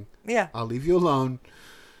your thing. yeah, I'll leave you alone.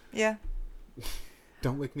 yeah.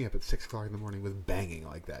 Don't wake me up at 6 o'clock in the morning with banging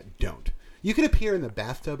like that. Don't. You can appear in the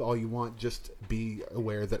bathtub all you want. Just be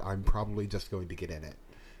aware that I'm probably just going to get in it.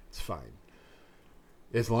 It's fine.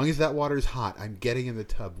 As long as that water's hot, I'm getting in the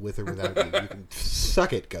tub with or without you. You can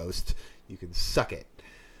suck it, ghost. You can suck it.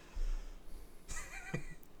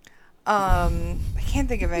 I can't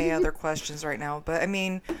think of any other questions right now, but I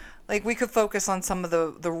mean, like, we could focus on some of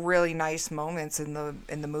the really nice moments in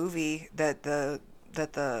the movie that the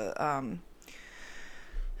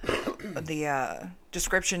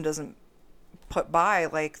description doesn't put by,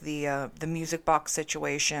 like the music box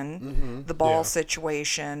situation, the ball Yeah.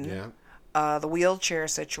 situation, the wheelchair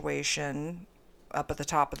situation up at the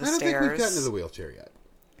top of the I don't stairs. think we've gotten to the wheelchair yet.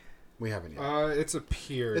 We haven't yet. It's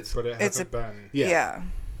appeared, It's- but it it's hasn't been. Yeah.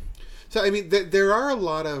 So, I mean, there are a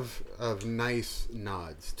lot of nice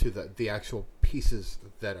nods to the actual pieces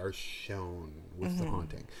that are shown with the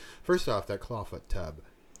haunting. First off, that clawfoot tub.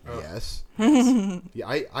 Yes. Yeah,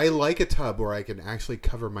 I like a tub where I can actually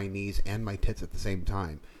cover my knees and my tits at the same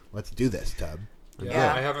time. Let's do this, tub.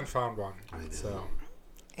 Yeah. I haven't found one. I know. So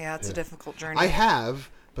Yeah, it's a difficult journey. I have,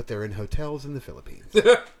 but they're in hotels in the Philippines.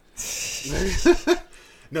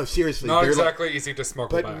 No, seriously. not they're exactly easy to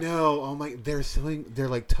smuggle But back. no, oh my, they're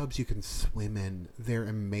like tubs you can swim in. They're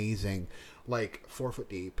amazing. Like 4 foot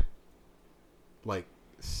deep. Like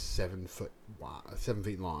 7 foot wide, 7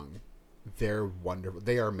 feet long. They're wonderful.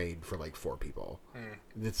 They are made for like 4 people.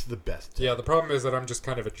 It's the best. Yeah, the problem is that I'm just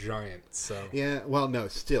kind of a giant, so... Yeah, well, no,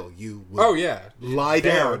 still, you would Oh, yeah. lie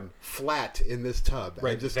There. down flat in this tub.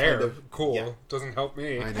 Right and just there. kind of, Cool. Yeah, Doesn't help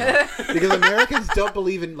me. I know. Because Americans don't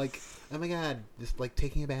believe in, like, oh my god, just like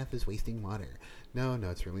taking a bath is wasting water. No,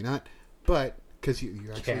 it's really not. But, because you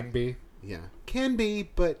actually... Can be. Yeah, can be,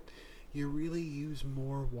 but you really use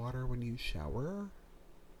more water when you shower.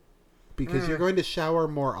 Because you're going to shower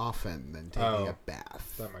more often than taking a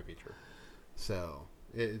bath. That might be true. So,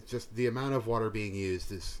 it's just the amount of water being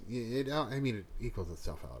used is, it equals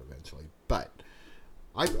itself out eventually. But,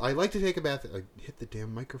 I like to take a bath. I hit the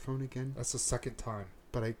damn microphone again, That's the second time.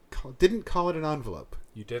 but I didn't call it an envelope.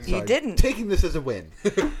 You didn't. You So I'm didn't. taking this as a win.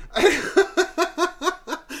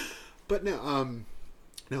 But no,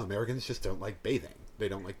 Americans just don't like bathing. They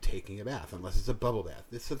don't like taking a bath unless it's a bubble bath.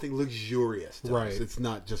 It's something luxurious to us. Right. It's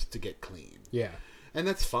not just to get clean. Yeah. And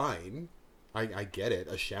that's fine. I get it.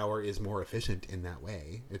 A shower is more efficient in that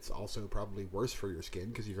way. It's also probably worse for your skin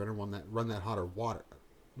because you're going to run that hotter water.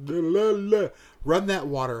 Run that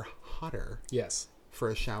water hotter Yes. for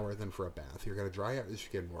a shower than for a bath. You're going to dry out your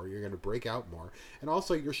skin more. You're going to break out more. And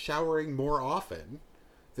also, you're showering more often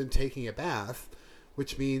than taking a bath,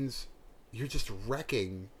 which means you're just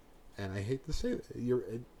wrecking, and I hate to say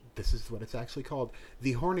it, this is what it's actually called,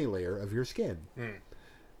 the horny layer of your skin,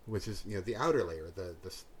 which is, the outer layer, the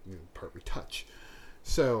part we touch.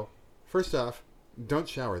 So, first off, don't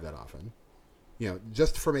shower that often.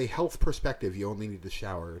 Just from a health perspective, you only need to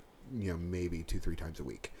shower, maybe 2-3 times a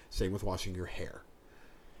week. Same with washing your hair.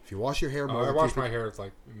 If you wash your hair more I than wash 2-3 my hair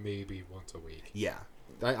like maybe once a week. Yeah,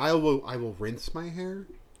 I will rinse my hair.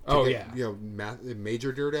 to Oh, get, yeah.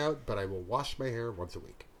 Major dirt out, but I will wash my hair once a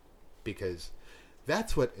week because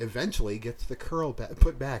that's what eventually gets the curl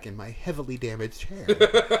put back in my heavily damaged hair.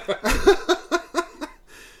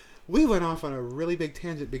 We went off on a really big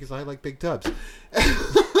tangent because I like big tubs.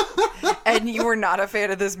 And you were not a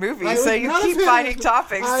fan of this movie, I was so you not a keep fan of finding this-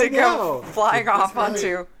 topics I to go know. flying off right.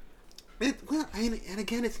 onto. And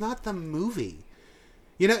again, it's not the movie.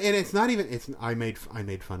 And it's not even. I made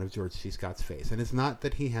fun of George C. Scott's face, and it's not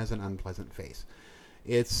that he has an unpleasant face.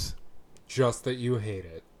 It's Just that you hate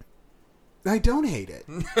it. I don't hate it.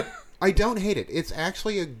 I don't hate it. It's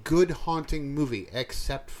actually a good haunting movie,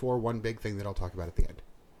 except for one big thing that I'll talk about at the end.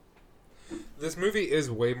 This movie is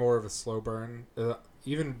way more of a slow burn,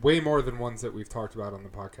 even way more than ones that we've talked about on the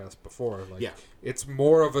podcast before. Like, Yeah. It's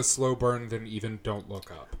more of a slow burn than even Don't Look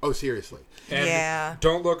Up. Oh, seriously. And Yeah.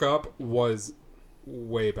 Don't Look Up was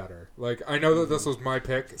way better. Like, I know that this was my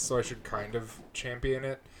pick, so I should kind of champion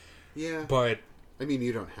it. Yeah. But I mean,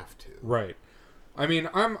 you don't have to. right, I mean,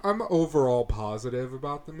 I'm overall positive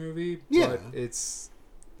about the movie, Yeah. but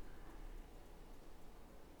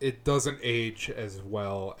it doesn't age as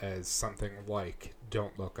well as something like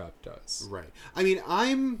Don't Look Up does. Right. I mean,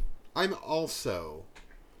 I'm also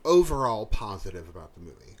overall positive about the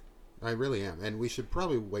movie. I really am, and we should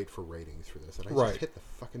probably wait for ratings for this. And I Right. just hit the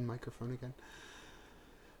fucking microphone again.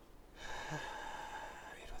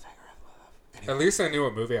 At least I knew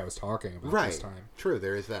what movie I was talking about Right. this time. True,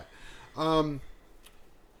 there is that.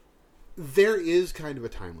 There is kind of a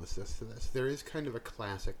timelessness to this. There is kind of a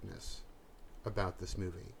classicness about this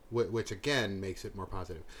movie, which again makes it more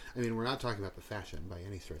positive. I mean, we're not talking about the fashion by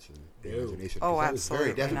any stretch of the No. imagination. Oh, 'cause that was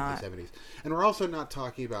very absolutely definitely not. 70s. And we're also not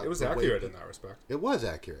talking about It was the way accurate in that respect. It was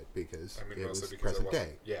accurate because I mean, it was mostly because present it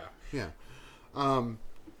wasn't. day. Yeah. Yeah.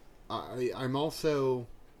 I'm also...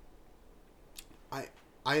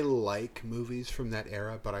 I like movies from that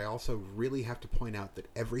era, but I also really have to point out that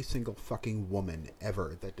every single fucking woman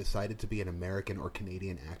ever that decided to be an American or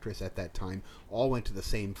Canadian actress at that time all went to the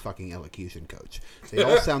same fucking elocution coach. They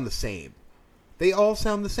all sound the same. They all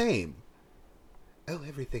sound the same. Oh,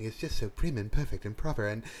 everything is just so prim and perfect and proper,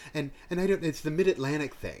 and I don't. It's the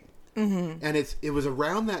Mid-Atlantic thing, and it was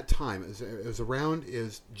around that time. It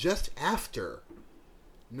was just after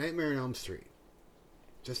Nightmare on Elm Street.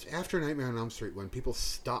 Just after Nightmare on Elm Street, when people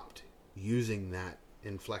stopped using that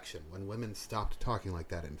inflection, when women stopped talking like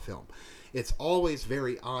that in film. It's always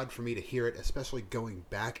very odd for me to hear it, especially going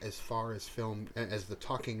back as far as the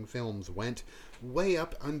talking films went, way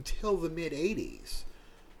up until the mid-'80s,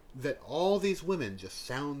 that all these women just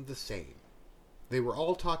sound the same. They were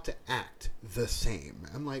all taught to act the same.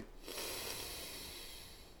 I'm like,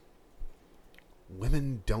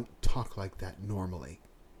 women don't talk like that normally.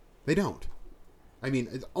 They don't. I mean,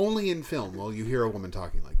 it's only in film will you hear a woman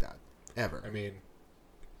talking like that. Ever. I mean,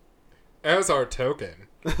 as our token.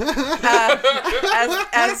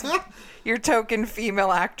 As your token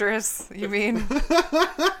female actress, you mean?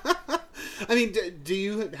 I mean, do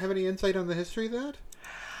you have any insight on the history of that?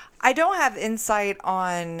 I don't have insight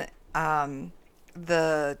on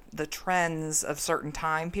the trends of certain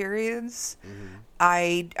time periods. Mm-hmm.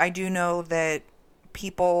 I do know that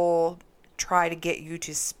people try to get you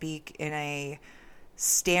to speak in a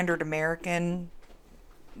standard American,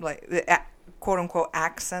 like quote unquote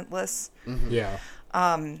accentless Yeah.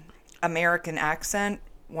 American accent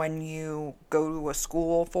when you go to a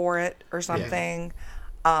school for it or something.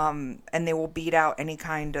 And they will beat out any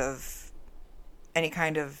kind of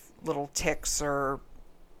little ticks or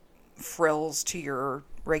frills to your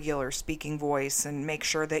regular speaking voice and make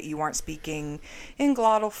sure that you aren't speaking in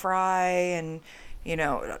glottal fry and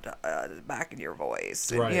back in your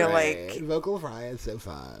voice. Right. You know, Right. like Vocal fry is so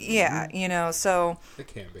fun. yeah, so It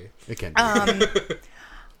can be. It can be.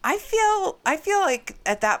 I feel like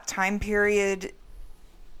at that time period,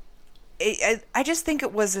 I just think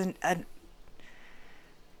it was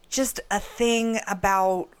just a thing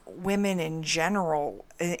about women in general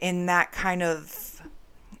in that kind of,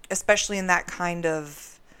 especially in that kind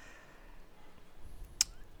of,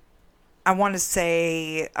 I want to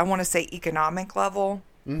say economic level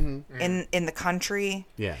in the country.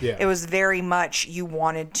 Yeah. Yeah. It was very much you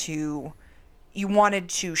wanted to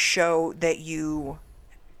show that you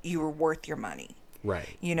were worth your money. Right.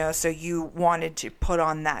 So you wanted to put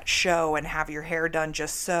on that show and have your hair done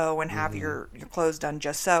just so and have your clothes done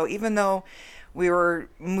just so. Even though we were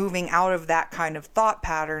moving out of that kind of thought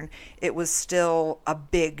pattern, it was still a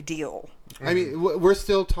big deal. I mean, we're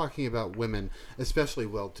still talking about women, especially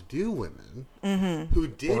well-to-do women, who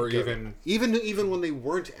did, Or even when they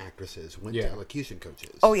weren't actresses, went to elocution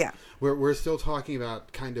coaches. Oh, yeah. We're still talking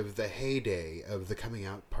about kind of the heyday of the coming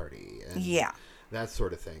out party and that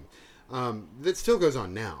sort of thing. That still goes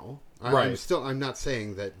on now. Right. I'm not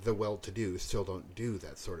saying that the well-to-do still don't do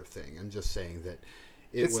that sort of thing. I'm just saying that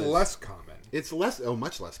It's less common. It's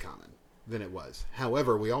much less common than it was.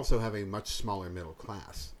 However, we also have a much smaller middle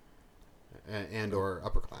class and or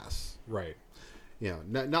upper class. Right.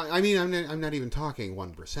 Not. I mean, I'm not even talking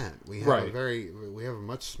 1%. We have we have a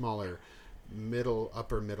much smaller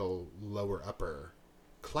upper middle, lower upper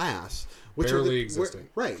class, which Barely are existing.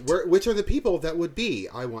 which are the people that would be,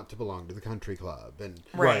 I want to belong to the country club and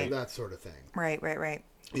Right. that sort of thing. Right.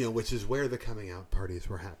 Which is where the coming out parties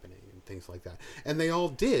were happening and things like that. And they all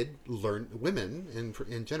did learn, women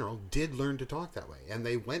in general did learn to talk that way. And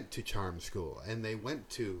they went to charm school and they went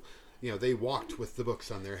to, they walked with the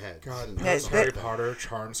books on their heads. God, and post stuff Harry like that. Potter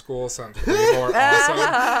charm school sounds way more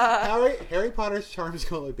awesome. Harry Potter's charm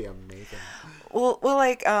school would be amazing. Well,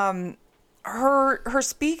 like her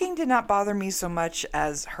speaking did not bother me so much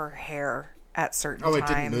as her hair at certain times. It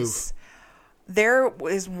didn't move. There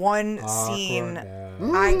was one scene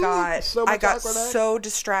I got so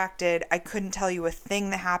distracted I couldn't tell you a thing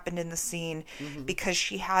that happened in the scene because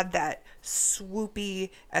she had that swoopy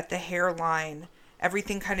at the hairline,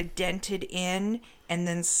 everything kind of dented in and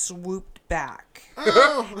then swooped back.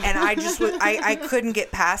 And I couldn't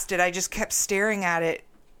get past it. I just kept staring at it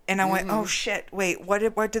And I went, oh shit, wait,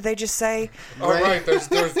 what did they just say? Oh, right, there's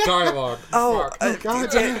dialogue. Oh, Fuck. God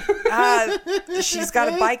damn. she's got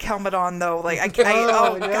a bike helmet on though. Like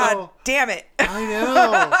Oh, no. God damn it. I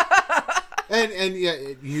know. and yeah,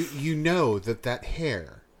 you know that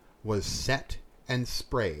hair was set and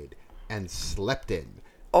sprayed and slept in.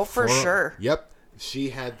 Oh, for sure. Yep. She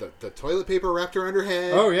had the toilet paper wrapped around her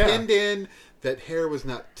head, Oh, yeah. pinned in. That hair was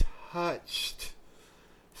not touched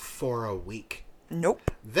for a week.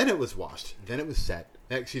 Nope. Then it was washed. Then it was set.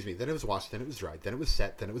 Excuse me. Then it was washed. Then it was dried. Then it was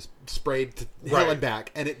set. Then it was sprayed to hell and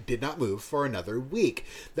back. And it did not move for another week.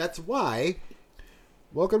 That's why,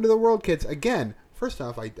 welcome to the world, kids. Again, first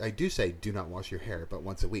off, I do say do not wash your hair but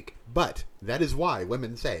once a week. But that is why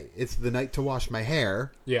women say it's the night to wash my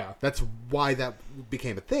hair. Yeah. That's why that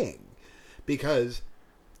became a thing. Because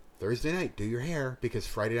Thursday night, do your hair. Because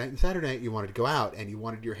Friday night and Saturday night, you wanted to go out. And you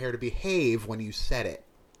wanted your hair to behave when you set it.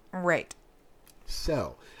 Right.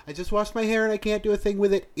 So, I just washed my hair and I can't do a thing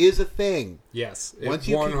with it is a thing. Yes, Once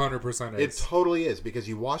it you 100% It is. totally is, because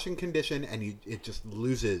you wash and condition and it just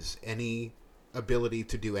loses any ability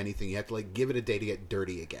to do anything. You have to give it a day to get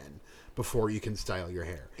dirty again before you can style your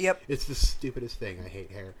hair. Yep. It's the stupidest thing. I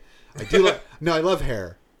hate hair. I do no, I love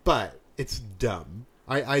hair, but it's dumb.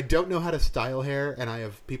 I don't know how to style hair, and I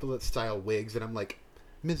have people that style wigs, and I'm like,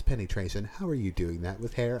 Ms. Penetration, how are you doing that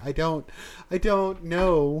with hair? I don't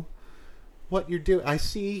know what you're doing. I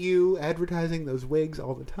see you advertising those wigs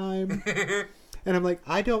all the time. And I'm like,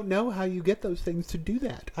 I don't know how you get those things to do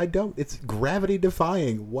that. I don't. It's gravity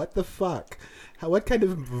defying. What the fuck? What kind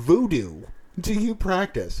of voodoo do you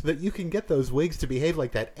practice that you can get those wigs to behave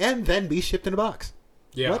like that and then be shipped in a box?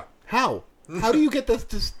 Yeah. What? How? How do you get this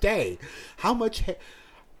to stay? How much...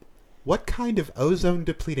 What kind of ozone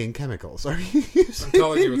depleting chemicals are you using? I'm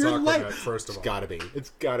telling you in it's your Aquanet, life? first of all. It's gotta be. It's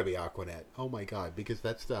gotta be Aquanet. Oh my god, because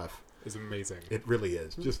that stuff... Is amazing. It really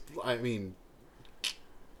is. Just, I mean,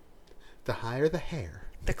 the higher the hair,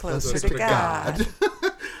 The closer Closer to to God.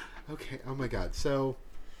 Okay, oh my god. So,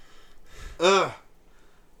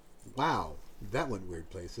 wow, that went weird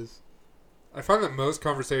places. I find that most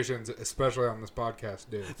conversations, especially on this podcast,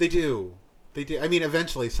 do. They do. They do. I mean,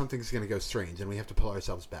 eventually something's going to go strange and we have to pull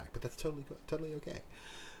ourselves back, but that's totally okay.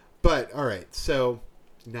 But, all right, so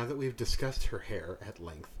now that we've discussed her hair at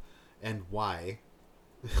length and why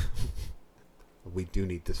we do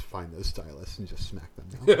need to find those stylists and just smack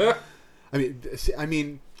them down. I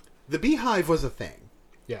mean, the beehive was a thing.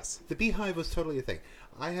 Yes. The beehive was totally a thing.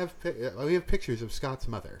 We have pictures of Scott's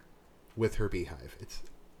mother with her beehive. It's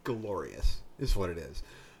glorious, is what it is.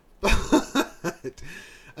 But,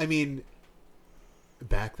 I mean,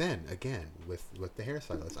 back then, again, with the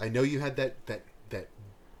hairstylist, I know you had that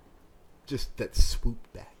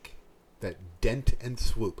swoop back, that dent and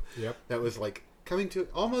swoop. Yep. That was like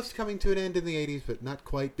almost coming to an end in the 80s, but not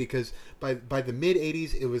quite, because by the mid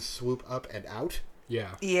 80s it was swoop up and out. Yeah.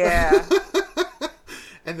 Yeah.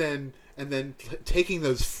 and then taking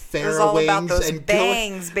those It was Farrah all wings about those and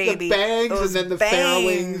bangs, going, baby. the bangs, Those and then the Farrah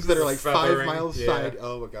wings bangs. that are like Feathering, 5 miles yeah. side.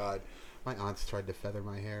 Oh my god, my aunts tried to feather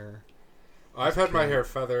my hair. I've had my hair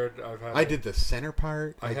feathered. I did the center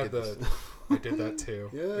part. I did that too.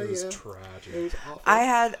 Yeah, it was yeah. tragic. It was awful. I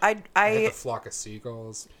had the flock of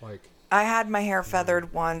seagulls. I had my hair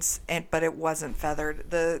feathered once, but it wasn't feathered.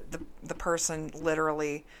 The person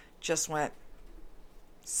literally just went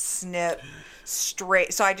snip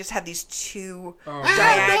straight. So I just had these two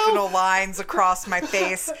diagonal lines across my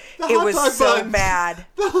face. It was hot dog so buns. bad.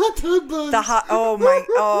 The hot dog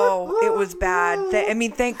buns. It was bad. I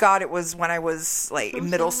mean, thank God it was when I was like in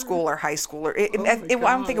middle school or high school. I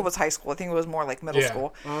don't think it was high school. I think it was more like middle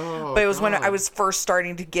school. Oh, But it was when God. I was first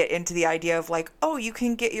starting to get into the idea of like, oh, you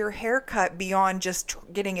can get your hair cut beyond just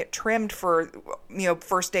getting it trimmed for,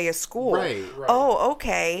 first day of school. Right. Oh,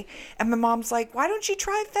 okay. And my mom's like, why don't you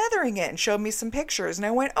try feathering it? And showed me some pictures. And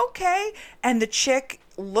I went, okay. And the chick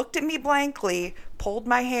looked at me blankly, pulled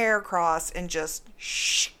my hair across, and just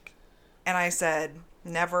shh. And I said,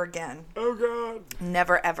 never again. Oh god.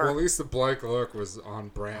 Never ever. Well, at least the blank look was on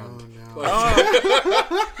brand. Oh, no.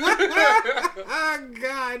 Oh,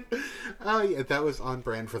 God. Oh, yeah, that was on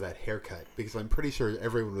brand for that haircut, because I'm pretty sure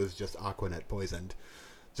everyone was just Aquanet poisoned.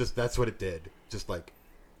 Just, that's what it did. Just like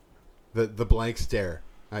the blank stare.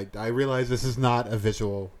 I realize this is not a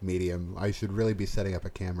visual medium. I should really be setting up a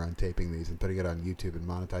camera and taping these and putting it on YouTube and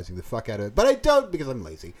monetizing the fuck out of it, but I don't because I'm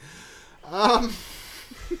lazy. But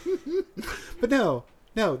no,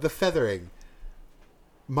 the feathering.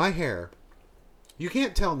 My hair, you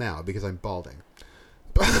can't tell now because I'm balding,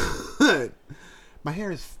 but my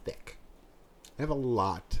hair is thick. I have a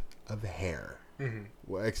lot of hair,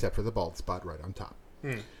 except for the bald spot right on top.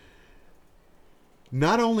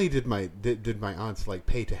 Not only did my aunts like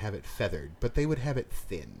pay to have it feathered, but they would have it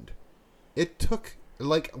thinned. It took,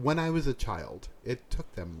 like, when I was a child, it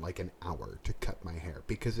took them like an hour to cut my hair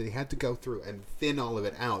because they had to go through and thin all of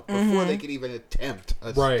it out before they could even attempt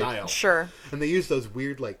a style. Sure. And they used those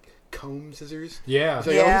weird, like, comb scissors. Yeah.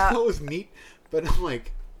 So I always thought it was neat, but I'm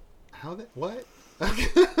like, how that, what?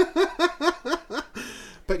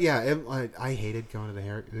 But yeah, I hated going to the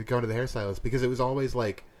hairstylist because it was always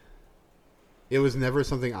like, it was never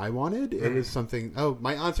something I wanted. It was something. Oh,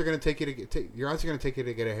 my aunts are going to take you to your aunts are going to take you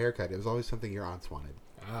to get a haircut. It was always something your aunts wanted.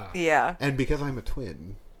 Yeah. And because I'm a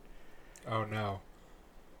twin. Oh no.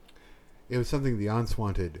 It was something the aunts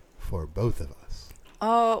wanted for both of us.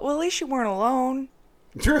 Oh, well, at least you weren't alone.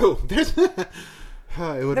 True. There's. There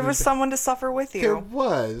was someone to suffer with you. There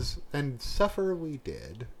was, and suffer we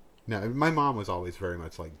did. No, my mom was always very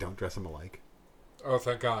much like, don't dress them alike. Oh,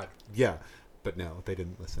 thank God. Yeah, but no, they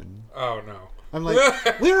didn't listen. Oh no. I'm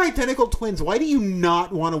like, we're identical twins. Why do you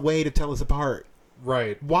not want a way to tell us apart?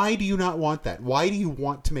 Right. Why do you not want that? Why do you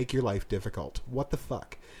want to make your life difficult? What the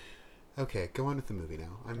fuck? Okay, go on with the movie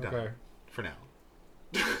now. I'm done. For now.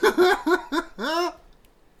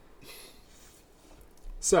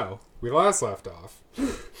 So, we last left off.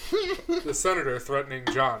 The senator threatening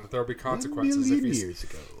John that there will be consequences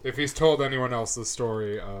if he's told anyone else the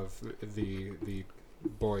story of the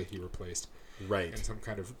boy he replaced. Right. In some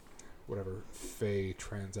kind of, whatever, fey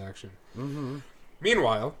transaction. Mm-hmm.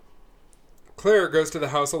 Meanwhile, Claire goes to the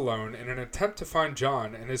house alone in an attempt to find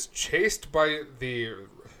John and is chased by the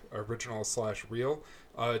original/real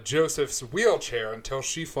Joseph's wheelchair until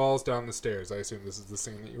she falls down the stairs. I assume this is the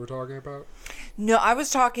scene that you were talking about? No, I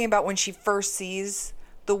was talking about when she first sees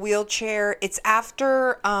the wheelchair. It's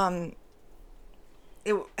after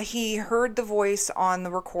he heard the voice on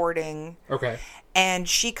the recording. Okay. And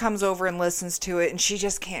she comes over and listens to it, and she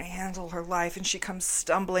just can't handle her life, and she comes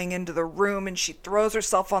stumbling into the room, and she throws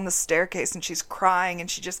herself on the staircase, and she's crying,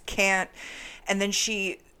 and she just can't. And then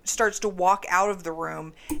she starts to walk out of the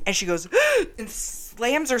room, and she goes and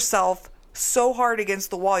slams herself so hard against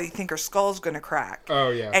the wall you think her skull's going to crack. Oh,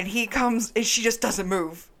 yeah. And he comes, and she just doesn't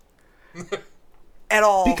move. At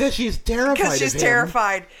all. Because she's terrified Because she's of him.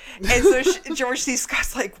 terrified. And so George C.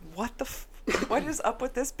 Scott's like, what what is up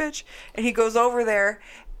with this bitch? And he goes over there,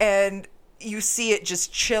 and you see it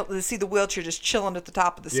just chill. You see the wheelchair just chilling at the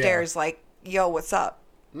top of the stairs, like, yo, what's up?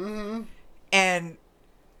 Mm-hmm. And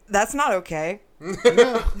that's not okay.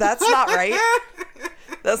 No. That's not right.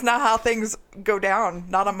 That's not how things go down.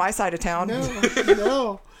 Not on my side of town.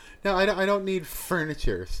 No, I don't need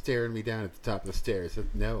furniture staring me down at the top of the stairs.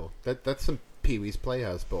 No, that's some Pee-wee's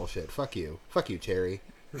Playhouse bullshit. Fuck you, Cherry.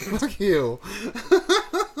 Fuck you.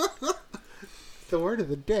 The word of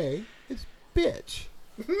the day is bitch.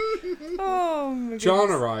 Oh, my John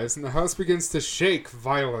goodness. arrives, and the house begins to shake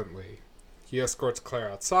violently. He escorts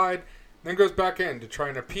Claire outside, then goes back in to try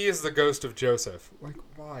and appease the ghost of Joseph. Like,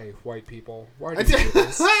 why, white people? Why do you do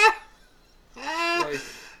this? Like,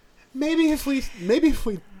 maybe if we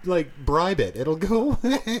like bribe it, it'll go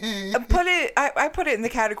away. I put it in the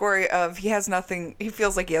category of he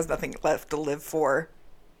feels like he has nothing left to live for.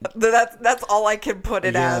 That's all I can put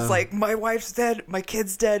it as. Like, my wife's dead, my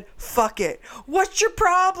kid's dead, fuck it. What's your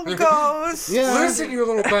problem, Ghost? Yeah. listen, you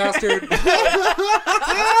little bastard.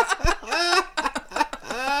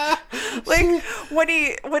 Like,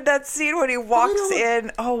 when that scene when he walks in,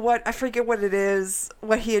 I forget what it is,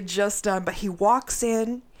 what he had just done, but he walks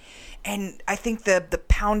in, and I think the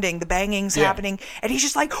pounding, the banging's happening, and he's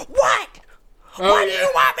just like, what? What do you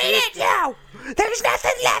want me to do? There's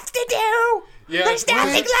nothing left to do. Yeah, There's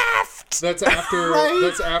nothing left. That's after. Right?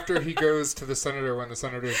 That's after he goes to the senator when the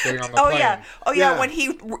senator's getting on the Oh plane. yeah. Yeah. When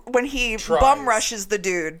he Tries. bum rushes the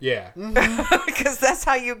dude. Yeah. Because that's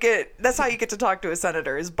how you get to talk to a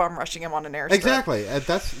senator, is bum rushing him on an airstrip. Exactly.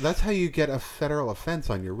 That's how you get a federal offense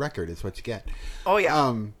on your record. Is what you get. Oh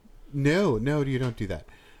yeah. No, you don't do that.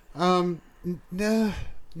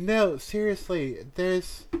 No, seriously,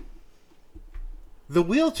 there's the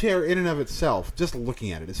wheelchair in and of itself. Just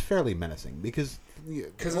looking at it is fairly menacing because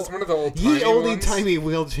it's one of the old timey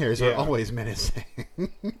wheelchairs are always menacing.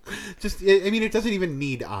 It doesn't even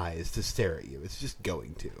need eyes to stare at you. It's just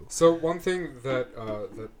going to. So one thing that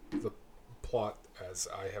the plot, as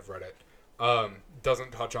I have read it,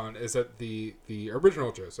 doesn't touch on is that the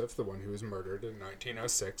original Joseph, the one who was murdered in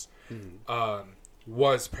 1906,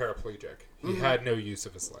 was paraplegic. He had no use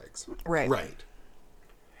of his legs. Right.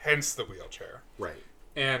 Hence the wheelchair. Right.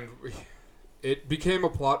 And it became a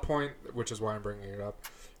plot point, which is why I'm bringing it up,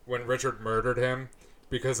 when Richard murdered him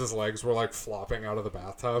because his legs were like flopping out of the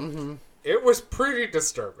bathtub. Mm-hmm. It was pretty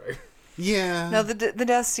disturbing. Yeah. No, the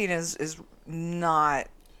death scene is not.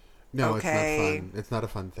 No, Okay. it's not fun. It's not a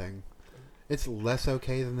fun thing. It's less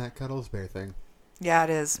okay than that Cuddles Bear thing. Yeah, it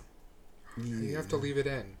is. You have to leave it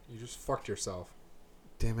in. You just fucked yourself.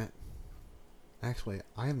 Damn it. Actually,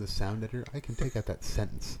 I am the sound editor. I can take out that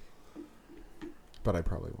sentence. But I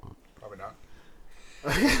probably won't. Probably not.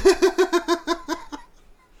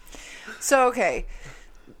 So, okay.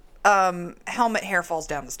 Helmet hair falls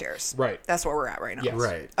down the stairs. Right. That's where we're at right now. Yes.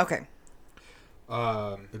 Right. Okay.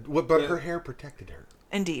 But her hair protected her.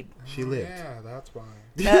 Indeed. She lived. Yeah, that's why.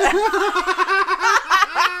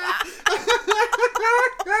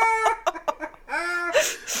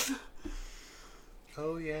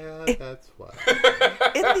 Oh, yeah, that's why.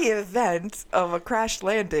 In the event of a crash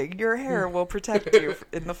landing, your hair will protect you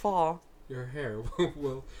in the fall. Your hair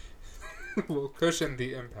will cushion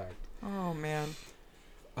the impact. Oh, man.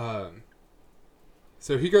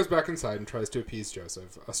 So he goes back inside and tries to appease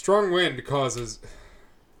Joseph. A strong wind causes...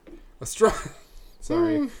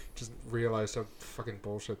 Sorry, just realized how fucking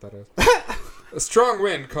bullshit that is. A strong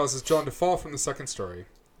wind causes John to fall from the second story.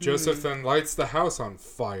 Joseph then lights the house on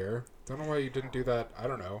fire. Don't know why you didn't do that, I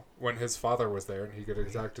don't know, when his father was there and he could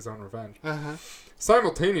exact his own revenge. Uh-huh.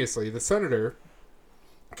 Simultaneously, the senator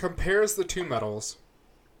compares the two metals,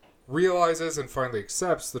 realizes and finally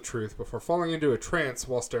accepts the truth before falling into a trance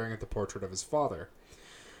while staring at the portrait of his father.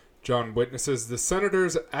 John witnesses the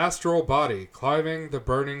senator's astral body climbing the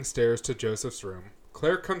burning stairs to Joseph's room.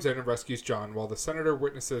 Claire comes in and rescues John while the senator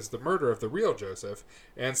witnesses the murder of the real Joseph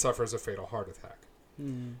and suffers a fatal heart attack.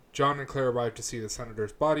 John and Claire arrive to see the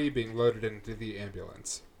senator's body being loaded into the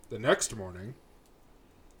ambulance. The next morning,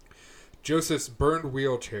 Joseph's burned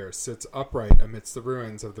wheelchair sits upright amidst the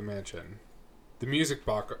ruins of the mansion. The music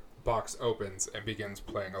box opens and begins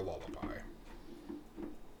playing a lullaby.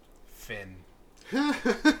 Finn.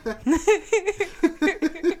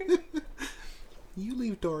 You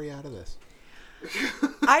leave Dory out of this.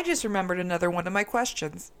 I just remembered another one of my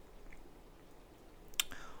questions.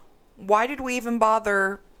 Why did we even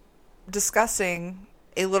bother discussing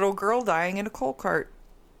a little girl dying in a coal cart?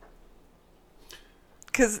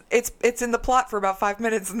 Because it's in the plot for about 5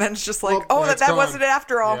 minutes, and then it's just like, Well, that it's gone. wasn't it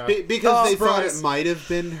after all. Yeah. Because they thought surprise. it might have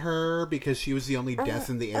been her because she was the only death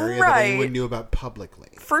in the area that Right. anyone knew about publicly.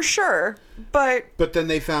 For sure. But, But then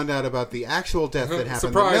they found out about the actual death that happened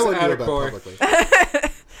Surprise, that no one knew attic about boy. publicly.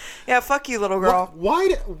 yeah, fuck you, little girl. Why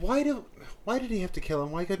did he have to kill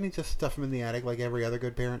him? Why couldn't he just stuff him in the attic like every other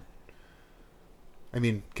good parent? I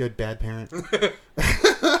mean, good bad parent.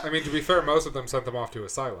 I mean, to be fair, most of them sent them off to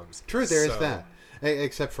asylums. True, there is So- that.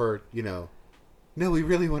 Except for, no, we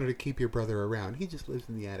really wanted to keep your brother around. He just lives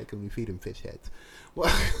in the attic and we feed him fish heads.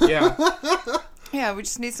 Well, Yeah. Yeah, we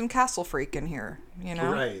just need some castle freak in here, you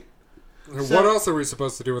know? right. What else are we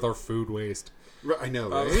supposed to do with our food waste? I know,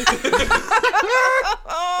 right?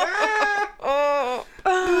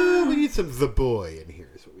 We need some The Boy in here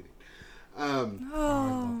is what we need.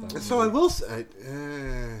 So I will say...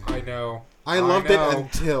 I know. I loved it know.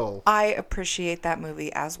 until... I appreciate that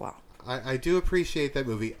movie as well. I do appreciate that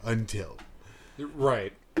movie until...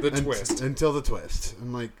 Right. The twist. Until the twist.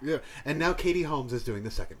 I'm like, yeah. And now Katie Holmes is doing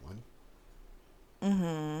the second one.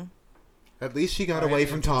 Mm-hmm. At least she got I am away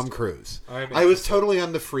from Tom interested. Cruise. I am I was interested. totally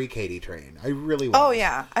on the free Katie train. I really was. Oh,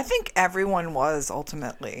 yeah. I think everyone was,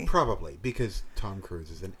 ultimately. Probably, because Tom Cruise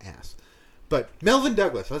is an ass. But Melvin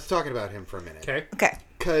Douglas, let's talk about him for a minute. Okay. Okay.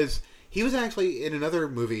 Because he was actually in another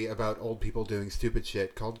movie about old people doing stupid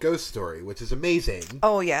shit called Ghost Story, which is amazing.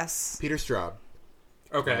 Oh, yes. Peter Straub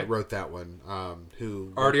Okay. wrote that one.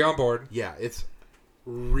 Who Already on board. Yeah, it's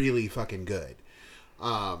really fucking good.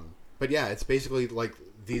 But yeah, it's basically like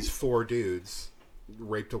these 4 dudes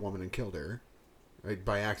raped a woman and killed her, right,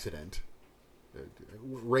 by accident.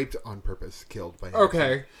 Raped on purpose, killed by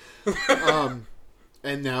accident. Okay.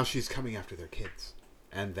 And now she's coming after their kids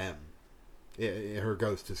and them. Her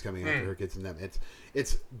ghost is coming after her kids and them.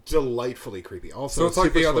 It's delightfully creepy. Also, So it's like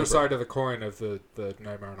super the other slow burn. side of the coin of the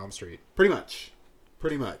Nightmare on Elm Street. Pretty much.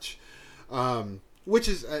 Which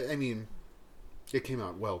is, I mean, it came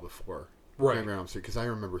out well before Right. Nightmare on Elm Street because I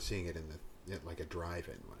remember seeing it at like a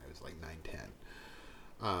drive-in when I was like 9, 10.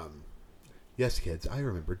 Yes, kids, I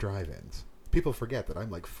remember drive-ins. People forget that I'm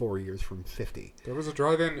like 4 years from 50. There was a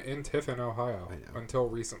drive-in in Tiffin, Ohio, I know. until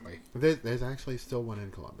recently. There's actually still one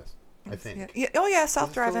in Columbus, I think. Yeah. Yeah. Oh, yeah, South Is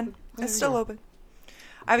it still Drive-In. open? It's still open.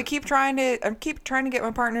 I keep trying to get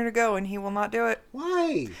my partner to go, and he will not do it.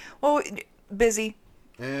 Why? Well, busy.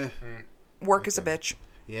 Work is a Okay. bitch.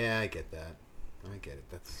 Yeah, I get that. I get it.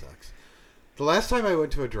 That sucks. The last time I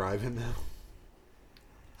went to a drive-in, though,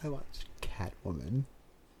 I watched Catwoman.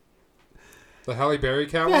 The Halle Berry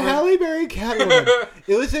The Catwoman? Halle Berry Catwoman.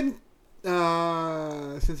 It was in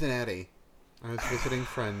Cincinnati. I was visiting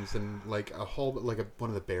friends, and like one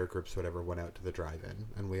of the bear groups, whatever, went out to the drive-in,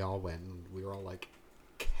 and we all went, and we were all like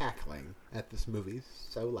cackling at this movie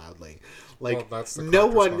so loudly. Like, Well, that's the no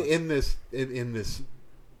correct one response. in this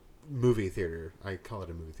movie theater, I call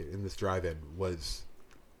it a movie theater, in this drive-in was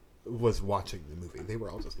watching the movie. They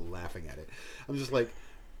were all just laughing at it. I'm just like,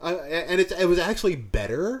 and it was actually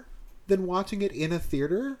better than watching it in a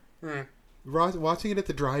theater. Watching it at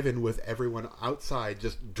the drive-in with everyone outside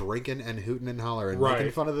just drinking and hooting and hollering, making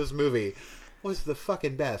Right. fun of this movie, was the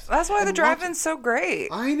fucking best. That's why And the drive-in's so great.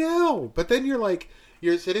 I know, but then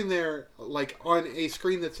you're sitting there like on a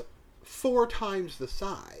screen that's 4 times the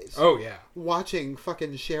size. Oh, yeah. Watching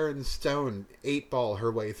fucking Sharon Stone 8-ball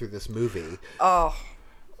her way through this movie. Oh.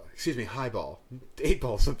 Excuse me, highball.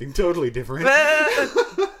 8-ball, something totally different.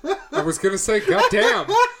 I was going to say, goddamn.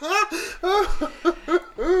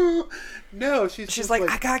 No, she's like,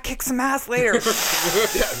 I gotta kick some ass later.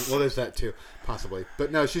 Yeah, well, there's that too, possibly. But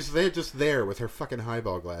no, she's just there with her fucking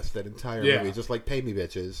highball glass that entire movie. Just like, pay me,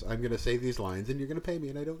 bitches. I'm going to say these lines, and you're going to pay me,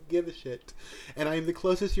 and I don't give a shit. And I am the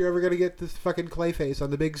closest you're ever going to get this fucking Clayface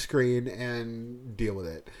on the big screen, and deal with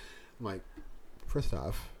it. I'm like, first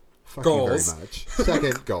off, fuck Goals. you very much.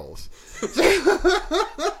 Second, goals.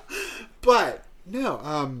 But,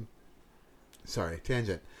 no, sorry,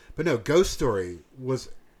 tangent. But no, Ghost Story was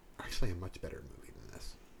actually a much better movie than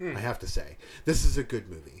this. I have to say, this is a good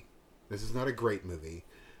movie. This is not a great movie,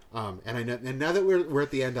 and now that we're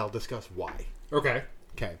at the end, I'll discuss why. Okay.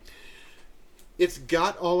 Okay, it's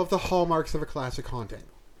got all of the hallmarks of a classic haunting,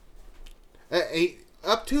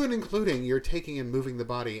 up to and including you're taking and moving the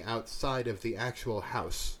body outside of the actual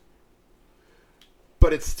house,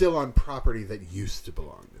 but it's still on property that used to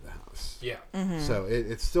belong to the house. Yeah. So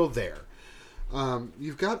it's still there.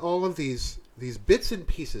 You've got all of these bits and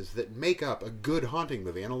pieces that make up a good haunting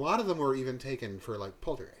movie, and a lot of them were even taken for like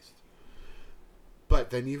Poltergeist. But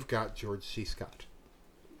then you've got George C. Scott,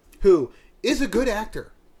 who is a good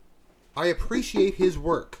actor. I appreciate his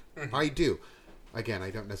work. I do. Again, I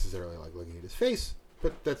don't necessarily like looking at his face,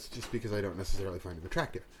 but that's just because I don't necessarily find him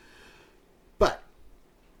attractive. But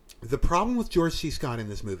the problem with George C. Scott in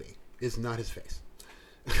this movie is not his face.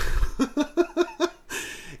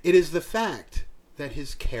 It is the fact that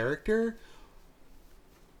his character,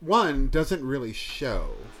 one, doesn't really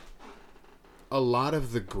show a lot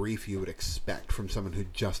of the grief you would expect from someone who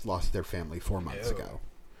just lost their family 4 months ago.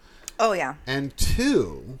 Oh, yeah. And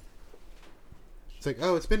two, it's like,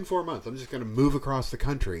 oh, it's been 4 months. I'm just going to move across the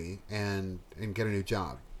country and get a new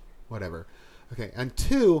job. Whatever. Okay. And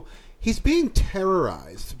two, he's being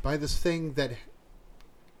terrorized by this thing that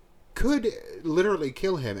could literally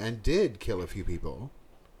kill him and did kill a few people.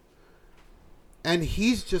 And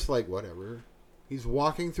he's just like, whatever. He's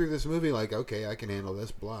walking through this movie like, okay, I can handle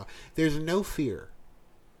this, blah. There's no fear.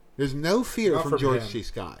 There's no fear Not from from George him. C.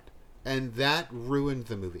 Scott. And that ruined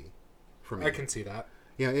the movie for me. I can see that.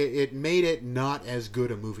 You know, it made it not as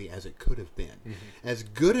good a movie as it could have been. As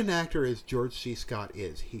good an actor as George C. Scott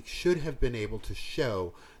is, he should have been able to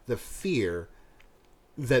show the fear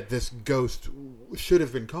that this ghost should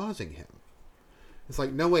have been causing him. It's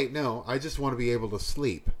like, no, wait, no. I just want to be able to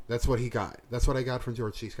sleep. That's what he got. That's what I got from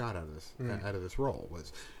George C. Scott out of this role.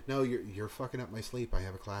 Was, no, you're fucking up my sleep. I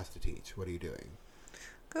have a class to teach. What are you doing?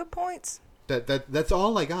 Good points. That's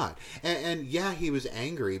all I got. And yeah, he was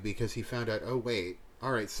angry because he found out. Oh wait,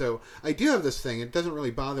 all right. So I do have this thing. It doesn't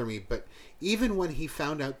really bother me. But even when he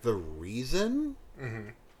found out the reason,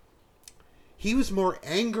 he was more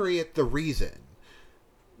angry at the reason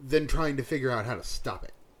than trying to figure out how to stop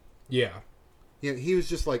it. Yeah. You know, he was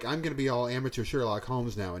just like, I'm going to be all amateur Sherlock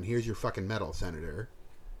Holmes now, and here's your fucking medal, Senator.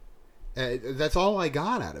 That's all I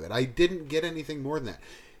got out of it. I didn't get anything more than that.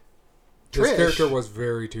 This Trish, character was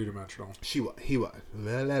very two-dimensional. he was. He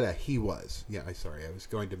was. Yeah, I was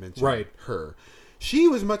going to mention Right. her. She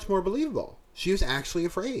was much more believable. She was actually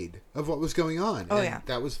afraid of what was going on. Oh, and yeah.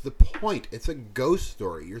 that was the point. It's a ghost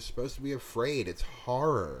story. You're supposed to be afraid. It's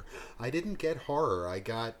horror. I didn't get horror. I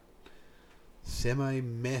got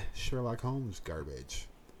semi-meh Sherlock Holmes garbage.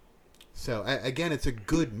 So, again, it's a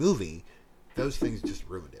good movie. Those things just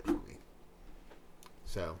ruined it for me.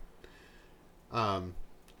 So,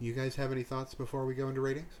 you guys have any thoughts before we go into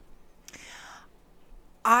ratings?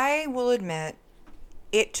 I will admit,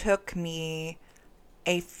 it took me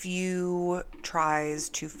a few tries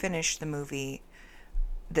to finish the movie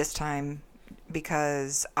this time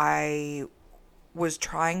because I was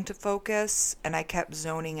trying to focus and I kept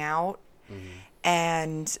zoning out.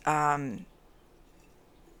 And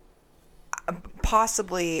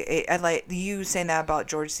possibly, I like you saying that about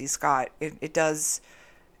George C. Scott. It does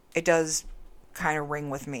kind of ring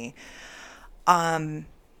with me.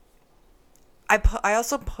 I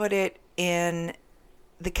also put it in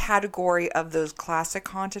the category of those classic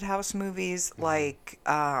haunted house movies, like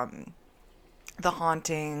The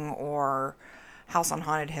Haunting or House on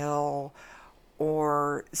Haunted Hill,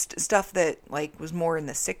 or stuff that like was more in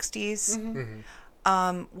the 60s,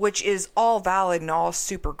 which is all valid and all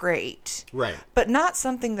super great, Right. but not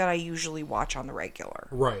something that I usually watch on the regular.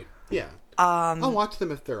 Right. Yeah. I'll watch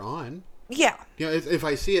them if they're on. Yeah. You know, if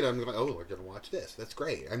I see it, I'm like, oh, we're going to watch this. That's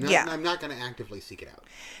great. I'm not going to actively seek it out.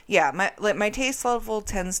 Yeah, my taste level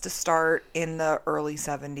tends to start in the early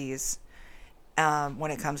 70s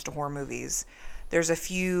when it comes to horror movies. There's a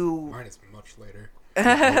few... Mine is much later.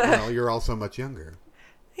 Well, you're also much younger.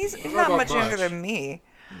 He's not about much younger much. than me.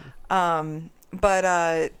 I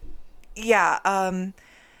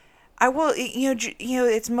will,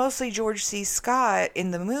 it's mostly George C. Scott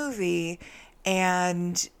in the movie,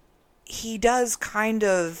 and he does kind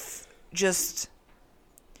of just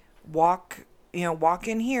walk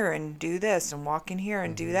in here and do this and walk in here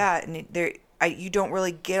and do that, and you don't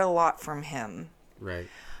really get a lot from him. Right.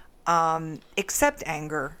 Except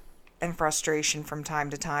anger and frustration from time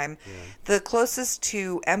to time. Yeah. The closest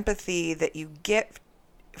to empathy that you get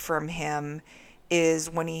from him is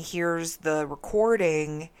when he hears the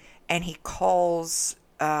recording and he calls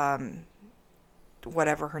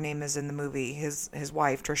whatever her name is in the movie, his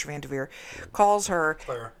wife, Trisha Van Devere, calls her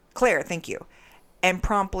Claire, thank you, and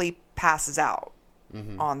promptly passes out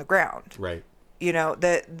on the ground. Right. You know,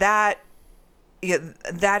 that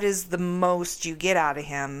is the most you get out of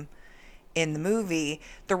him in the movie.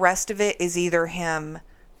 The rest of it is either him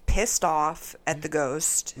pissed off at the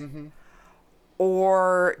ghost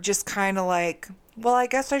or just kind of like, well, I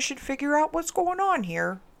guess I should figure out what's going on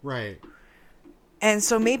here. Right. And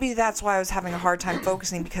so maybe that's why I was having a hard time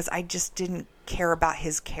focusing, because I just didn't care about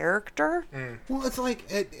his character. Well, it's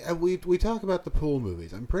like we talk about the pool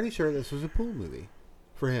movies. I'm pretty sure this was a pool movie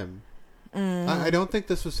for him. I don't think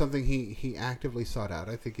this was something he actively sought out.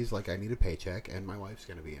 I think he's like, I need a paycheck, and my wife's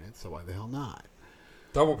going to be in it, so why the hell not?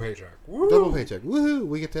 Double paycheck. Woo! Double paycheck. Woohoo!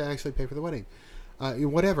 We get to actually pay for the wedding.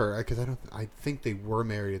 Whatever, because I think they were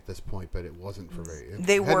married at this point, but it wasn't for very.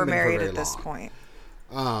 They were married at long. this point.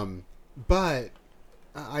 But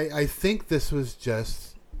I think this was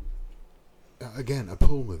just again a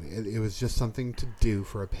pool movie. It was just something to do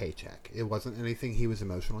for a paycheck. It wasn't anything he was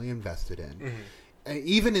emotionally invested in.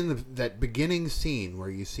 Even in that beginning scene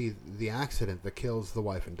where you see the accident that kills the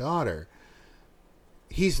wife and daughter,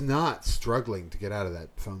 he's not struggling to get out of that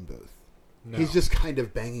phone booth. No. He's just kind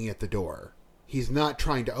of banging at the door. He's not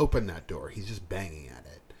trying to open that door. He's just banging at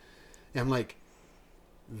it. And I'm like,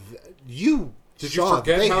 Did you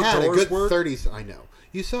forget how doors work? 30. I know.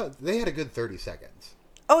 You saw they had a good 30 seconds.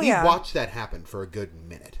 Oh, he yeah. watched that happen for a good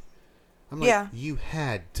minute. I'm like, yeah. You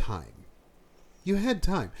had time. You had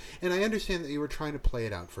time. And I understand that you were trying to play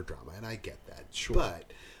it out for drama, and I get that. Sure.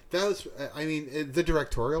 But that was, I mean, the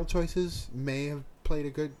directorial choices may have played a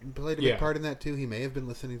big part in that too. He may have been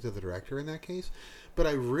listening to the director in that case. But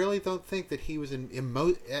I really don't think that he was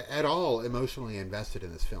at all emotionally invested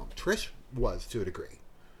in this film. Trish was, to a degree.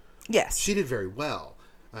 Yes. She did very well.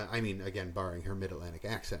 I mean, again, barring her mid-Atlantic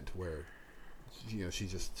accent, where she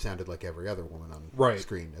just sounded like every other woman on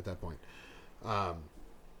screen at that point.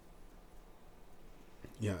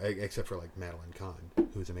 Except for like Madeline Kahn,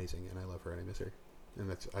 who's amazing, and I love her and I miss her.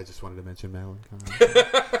 And I just wanted to mention Madeline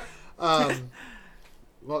Kahn.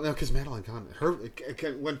 Well, no, because Madeline Kahn,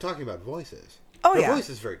 when talking about voices, her voice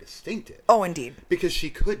is very distinctive. Oh, indeed. Because she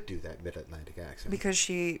could do that mid-Atlantic accent. Because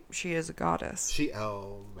she is a goddess.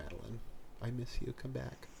 Madeline, I miss you. Come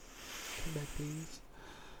back. Come back, please.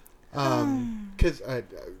 Because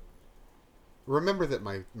remember that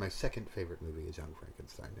my second favorite movie is Young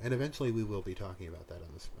Frankenstein, and eventually we will be talking about that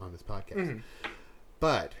on this podcast.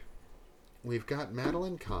 But we've got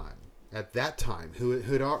Madeline Kahn at that time,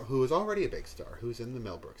 who was already a big star, who's in the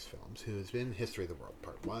Mel Brooks films, who has been History of the World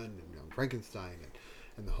Part 1 and Young Frankenstein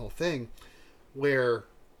and the whole thing, where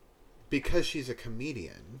because she's a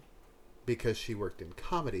comedian, because she worked in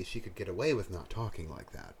comedy, she could get away with not talking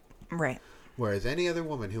like that. Right. Whereas any other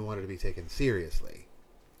woman who wanted to be taken seriously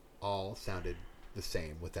all sounded the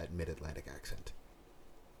same with that mid-Atlantic accent.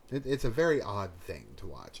 It's a very odd thing to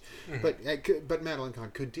watch. But Madeline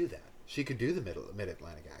Kahn could do that. She could do the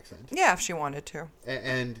mid-Atlantic accent. Yeah, if she wanted to.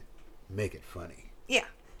 And make it funny. Yeah.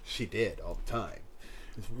 She did all the time.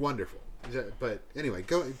 It's wonderful. But anyway,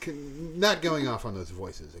 not going off on those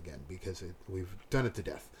voices again, because we've done it to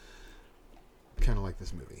death. Kind of like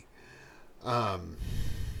this movie.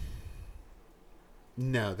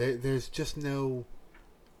 No, there's just no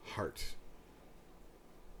heart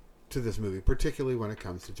to this movie, particularly when it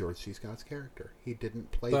comes to George C. Scott's character. He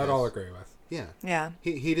didn't play that this. I'll agree with. Yeah. Yeah.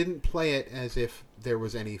 He didn't play it as if there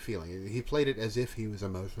was any feeling. He played it as if he was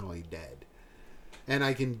emotionally dead. And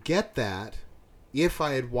I can get that if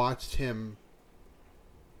I had watched him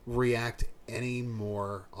react any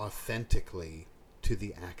more authentically to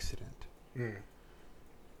the accident.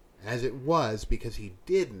 As it was, because he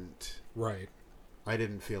didn't, Right. I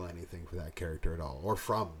didn't feel anything for that character at all, or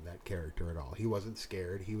from that character at all. He wasn't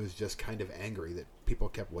scared. He was just kind of angry that people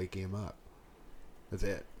kept waking him up. That's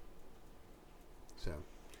it. So,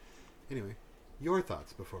 anyway, your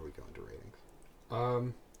thoughts before we go into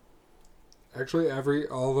ratings. Actually,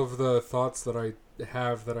 all of the thoughts that I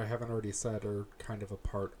have that I haven't already said are kind of a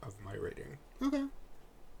part of my rating. Okay.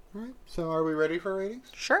 All right. So, are we ready for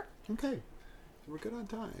ratings? Sure. Okay. So we're good on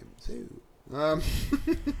time. So,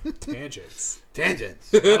 Tangents.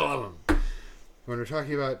 tangents. I love them. When we're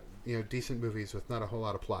talking about, decent movies with not a whole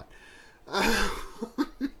lot of plot.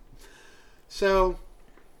 So,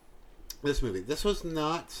 this movie. This was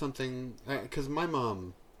not something... Because my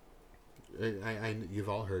mom... you've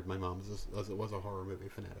all heard my mom was a horror movie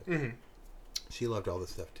fanatic. Mm-hmm. She loved all this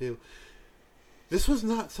stuff, too. This was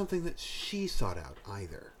not something that she sought out,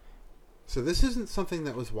 either. So this isn't something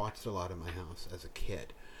that was watched a lot in my house as a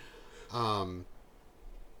kid. And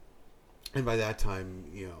by that time,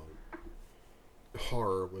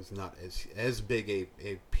 horror was not as big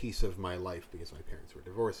a piece of my life because my parents were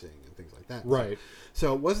divorcing and things like that. Right.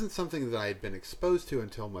 So it wasn't something that I had been exposed to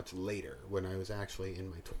until much later, when I was actually in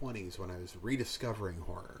my 20s, when I was rediscovering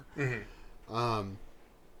horror. Mm-hmm.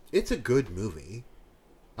 It's a good movie.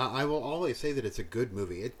 I will always say that it's a good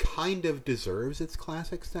movie. It kind of deserves its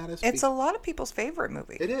classic status. It's a lot of people's favorite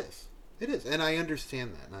movie. It is. It is, and I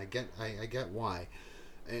understand that, and I get why.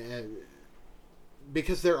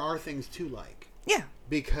 Because there are things to like. Yeah.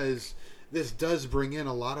 Because this does bring in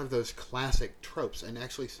a lot of those classic tropes, and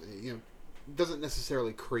actually, doesn't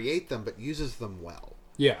necessarily create them, but uses them well.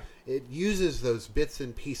 Yeah. It uses those bits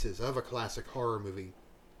and pieces of a classic horror movie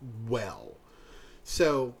well.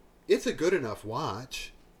 So, it's a good enough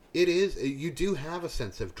watch. It is. You do have a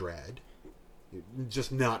sense of dread.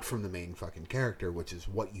 Just not from the main fucking character, which is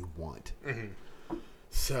what you want. Mm-hmm.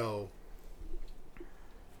 So,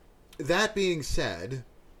 that being said,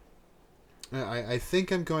 I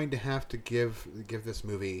think I'm going to have to give this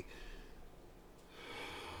movie...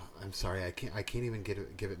 I'm sorry, I can't even give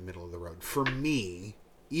it middle of the road. For me,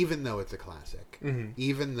 even though it's a classic, mm-hmm.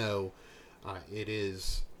 even though it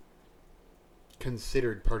is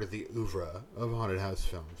considered part of the oeuvre of haunted house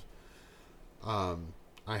films,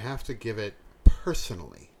 I have to give it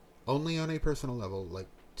personally, only on a personal level, like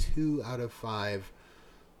 2 out of 5,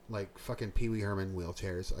 like fucking Pee Wee Herman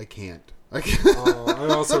wheelchairs. I can't. Oh,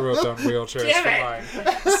 I also wrote down wheelchairs for mine.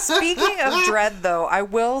 Speaking of dread, though, I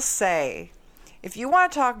will say, if you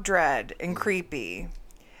want to talk dread and creepy,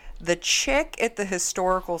 the chick at the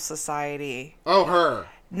Historical Society. Oh, her.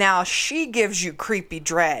 Now she gives you creepy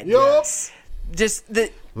dread. Yup. Just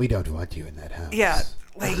the. We don't want you in that house. Yeah.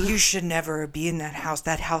 Like, you should never be in that house.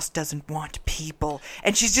 That house doesn't want people.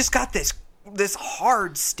 And she's just got this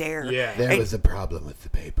hard stare. Yeah. There was a problem with the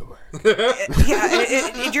paperwork.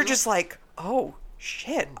 And you're just like, oh,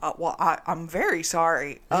 shit. Well, I'm very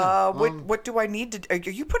sorry. What do I need to... Are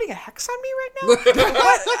you putting a hex on me right now?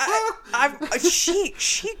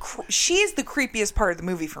 She's the creepiest part of the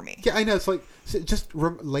movie for me. Yeah, I know. It's like,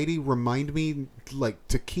 lady, remind me, like,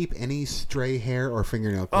 to keep any stray hair or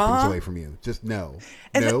fingernail clippings away from you. Just no.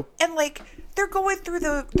 Nope. And like, they're going through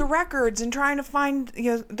the records and trying to find,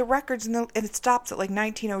 the records, and it stops at like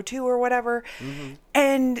 1902 or whatever. Mm-hmm.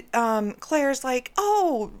 And Claire's like,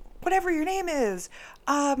 oh, whatever your name is,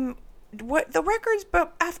 what the records,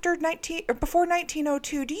 but before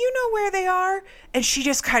 1902, do you know where they are? And she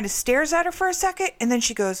just kind of stares at her for a second, and then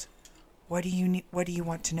she goes, what do you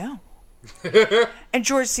want to know? And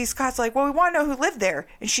George C. Scott's like, well, we want to know who lived there.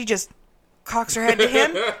 And she just cocks her head to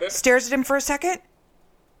him, stares at him for a second.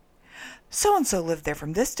 So-and-so lived there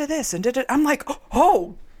from this to this. And I'm like,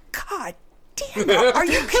 oh, God damn it. Are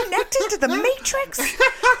you connected to the Matrix?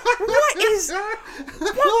 What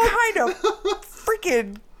kind of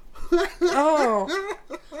freaking... Oh.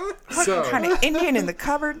 What kind of Indian in the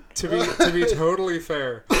cupboard? To be totally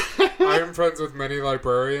fair, I am friends with many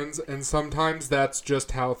librarians, and sometimes that's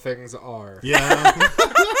just how things are. Yeah.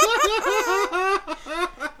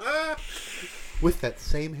 With that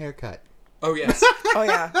same haircut. Oh, yes. Oh,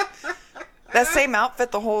 yeah. That same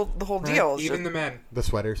outfit, the whole deal. Even the men. The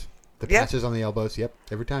sweaters. The patches on the elbows. Yep.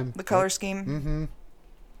 Every time. The color scheme. Mm-hmm.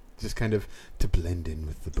 Just kind of to blend in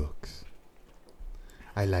with the books.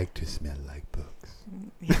 I like to smell like books.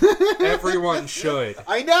 Everyone should.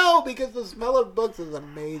 I know, because the smell of books is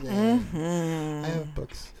amazing. Mm-hmm. I have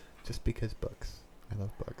books Just because books. I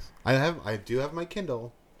love books. I do have my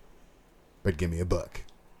Kindle, but give me a book.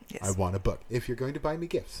 Yes. I want a book. If you're going to buy me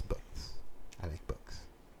gifts, books. I like books.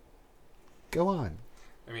 Go on.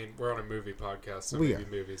 I mean, we're on a movie podcast, so We maybe are.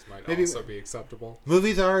 movies might Maybe- also be acceptable.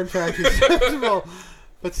 Movies are, in fact, acceptable,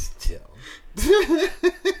 but still.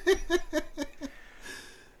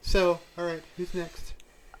 So, all right, who's next?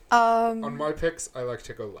 On my picks, I like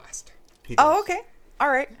to go last. He does. Oh, okay. All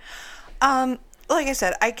right. Like I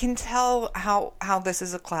said, I can tell how this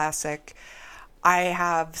is a classic. I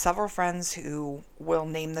have several friends who will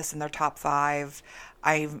name this in their top 5.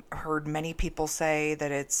 I've heard many people say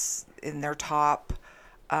that it's in their top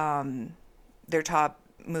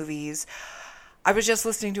movies. I was just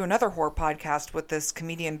listening to another horror podcast with this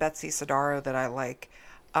comedian Betsy Sidaro that I like.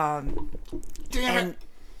 Damn And it.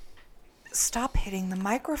 stop hitting the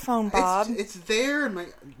microphone, Bob. It's there in my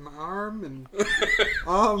arm and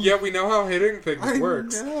Yeah, we know how hitting things I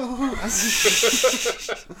works. know.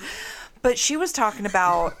 But she was talking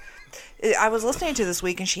about, I was listening to this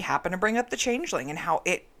week and she happened to bring up The Changeling and how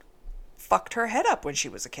it fucked her head up when she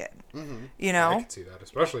was a kid. Mm-hmm. You I know? can see that,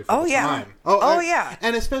 especially for Oh, the yeah. time. Oh, yeah.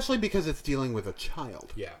 And especially because it's dealing with a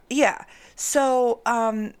child. Yeah. Yeah. So,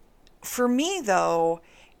 for me though,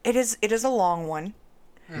 it is a long one.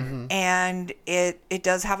 And it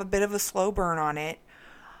does have a bit of a slow burn on it.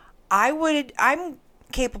 I'm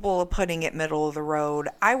capable of putting it middle of the road.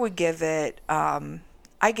 I would give it,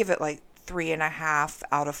 I give it like 3.5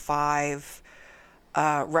 out of 5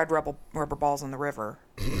 red rubber balls in the river.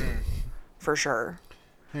 For sure.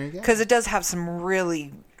 There you go. Because it does have some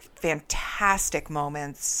really fantastic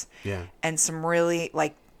moments. Yeah. And some really,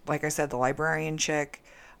 like I said, the librarian chick,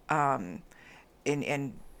 and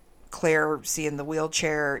Claire seeing the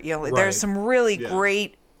wheelchair, you know, Right. there's some really Yeah.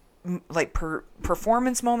 great like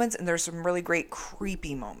performance moments, and there's some really great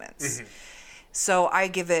creepy moments. So I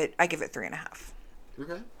give it 3.5.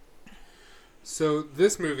 Okay. So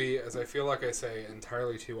this movie, as I feel like I say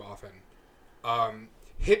entirely too often,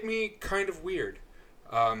 hit me kind of weird.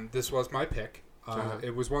 This was my pick.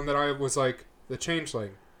 It was one that I was like, The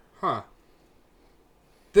Changeling. Huh.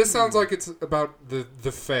 This sounds like it's about the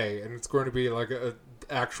Fae, and it's going to be like a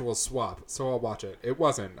actual swap, so I'll watch it. It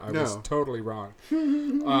wasn't. I was No. totally wrong.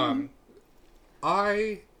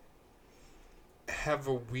 I have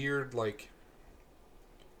a weird, like,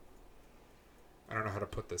 I don't know how to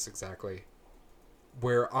put this exactly,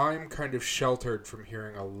 where I'm kind of sheltered from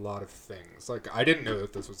hearing a lot of things. Like, I didn't know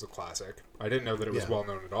that this was a classic. I didn't know that it was Yeah. well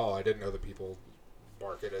known at all. I didn't know that people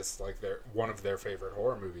mark it as like one of their favorite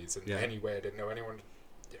horror movies in Yeah. any way. I didn't know anyone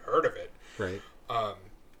heard of it. Right.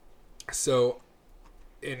 So,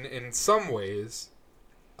 in some ways,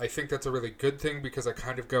 I think that's a really good thing because I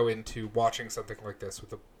kind of go into watching something like this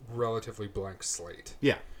with a relatively blank slate.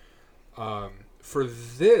 Yeah. For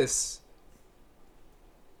this,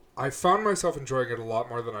 I found myself enjoying it a lot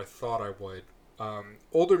more than I thought I would.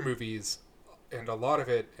 Older movies, and a lot of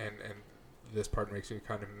it, and this part makes me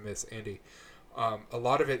kind of miss Andy, a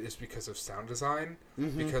lot of it is because of sound design,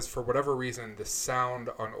 because for whatever reason, the sound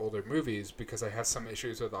on older movies, because I have some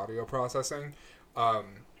issues with audio processing,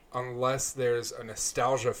 unless there's a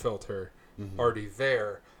nostalgia filter already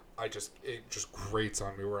there, it just grates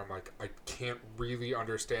on me where I'm like, I can't really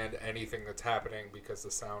understand anything that's happening because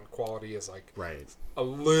the sound quality is like Right. a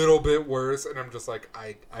little bit worse, and I'm just like,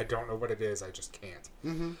 I don't know what it is, I just can't.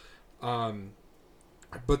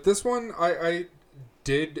 But this one, I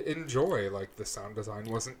did enjoy. Like, the sound design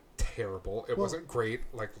wasn't terrible. It wasn't great.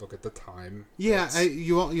 Like, look at the time. Yeah. It's-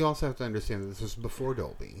 You also have to understand that this was before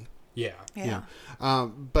Dolby. yeah. Yeah.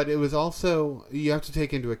 But it was also, you have to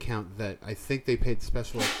take into account that I think they paid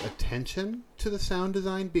special attention to the sound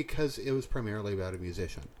design because it was primarily about a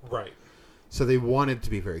musician. Right. So they wanted to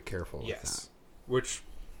be very careful with Yes. Which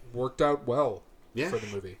worked out well Yeah. for the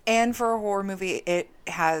movie. And for a horror movie, it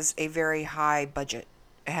has a very high budget.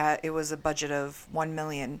 It was a budget of $1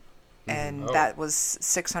 million, and Oh. that was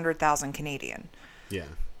 600,000 Canadian. that. Yeah.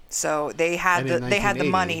 So they had And in the 1980.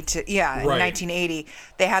 money to in Right. 1980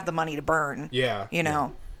 they had the money to burn. Yeah. You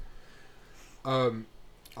know. But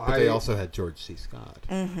they also had George C. Scott.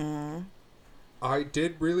 I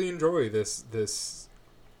did really enjoy this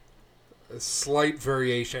slight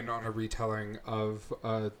variation on a retelling of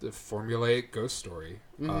the formulaic ghost story.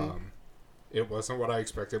 It wasn't what I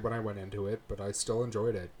expected when I went into it, but I still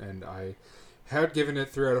enjoyed it, and I had given it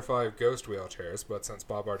 3 out of 5 ghost wheelchairs, but since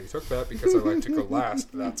Bob already took that because I like to go last,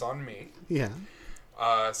 that's on me. Yeah.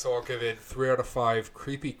 So I'll give it 3 out of 5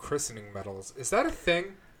 creepy christening medals. Is that a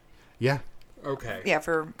thing? Yeah. Okay. Yeah,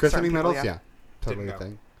 for Christening certain people, medals? Yeah. Totally Didn't a know.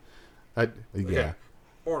 thing. Yeah. Okay.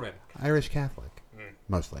 Mormon. Irish Catholic.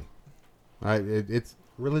 Mostly. It's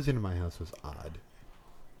religion in my house was odd.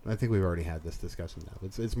 I think we've already had this discussion now.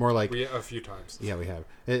 It's more like A few times. Yeah, we have.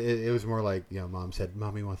 It was more like, Mom said,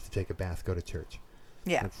 Mommy wants to take a bath, go to church.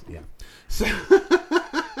 Yeah. So,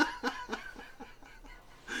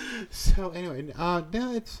 so anyway, no,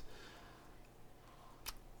 it's.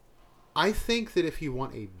 I think that if you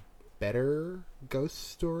want a better ghost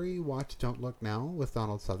story, watch Don't Look Now with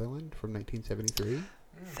Donald Sutherland from 1973.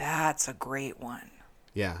 That's a great one.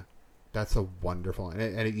 Yeah, that's a wonderful, and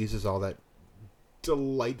it uses all that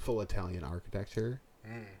delightful Italian architecture.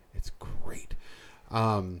 It's great.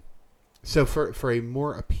 So for a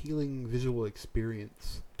more appealing visual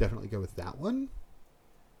experience, definitely go with that one.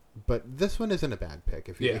 But this one isn't a bad pick.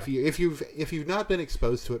 If you've not been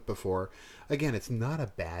exposed to it before, again, it's not a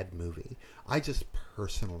bad movie. I just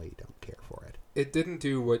personally don't care for it. It didn't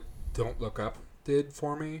do what Don't Look Up did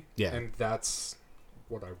for me. Yeah. And that's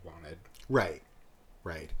what I wanted. Right.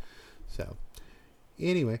 So,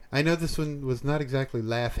 anyway, I know this one was not exactly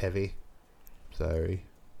laugh heavy. Sorry.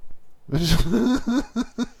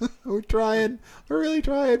 We're trying. We're really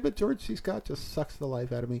trying, but George C. Scott just sucks the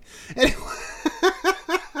life out of me. Anyway.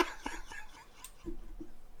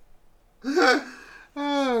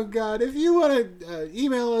 Oh, God. If you want to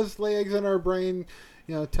email us, lay eggs in our brain,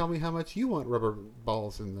 tell me how much you want rubber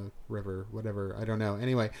balls in the river, whatever. I don't know.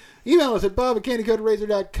 Anyway, email us at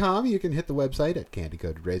bob@candycoatedrazor.com. You can hit the website at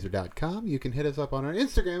candycoatedrazor.com. You can hit us up on our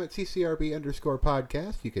Instagram at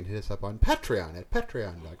ccrb_podcast. You can hit us up on Patreon at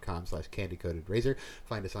patreon.com/candycoatedrazor.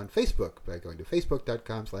 Find us on Facebook by going to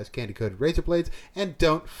facebook.com/candycoatedrazorblades. And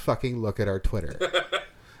don't fucking look at our Twitter.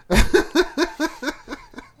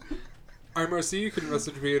 IMRC, you can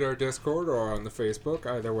message me at our Discord or on the Facebook.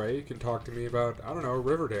 Either way, you can talk to me about, I don't know,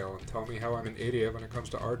 Riverdale and tell me how I'm an idiot when it comes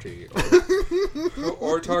to Archie.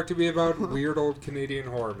 Or talk to me about weird old Canadian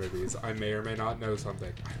horror movies. I may or may not know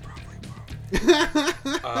something. I probably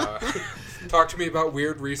won't. Talk to me about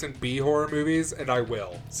weird recent B-horror movies, and I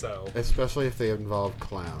will. So, especially if they involve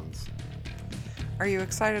clowns. Are you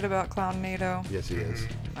excited about Clownado? Yes, he is.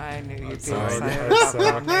 I knew you'd be so excited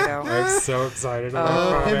about Clownado. I'm so excited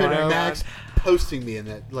about Him and Clownado. Max posting me in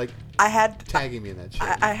that, tagging me in that shit.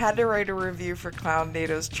 I had to write a review for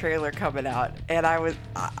Clownado's trailer coming out, and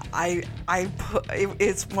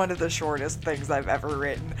it's one of the shortest things I've ever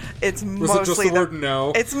written. It's Was mostly it just the word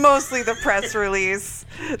no? It's mostly the press release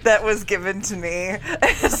that was given to me.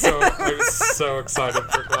 I was so excited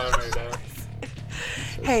for Clownado.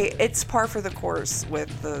 Hey, it's par for the course with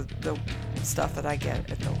the stuff that I get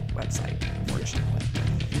at the website, unfortunately.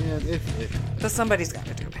 Yeah, But somebody's got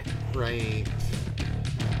to do it. right.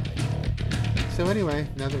 So anyway,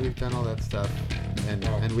 now that we've done all that stuff,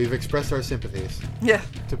 and we've expressed our sympathies Yeah.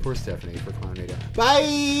 to poor Stephanie for Clownado.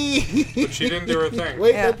 Bye! But she didn't do her thing.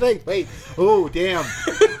 Wait, Yeah. that thing. Wait. Oh, damn.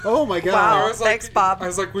 Oh, my God. Wow. I was like, Thanks, Bob. I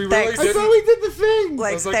was like, we Thanks. really I thought didn't. we did the thing.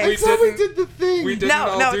 Like, I was like, thanks. I thought we didn't- did the thing. we didn't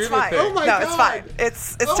all No, do it's the fine. thing. Oh my no, God. it's fine.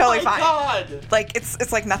 It's Oh totally my fine. God. Like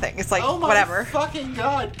it's like nothing. It's like Oh my whatever. fucking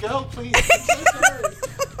God. Go, please. I'm so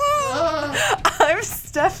sorry. I'm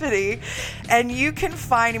Stephanie, and you can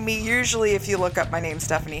find me usually if you look up my name,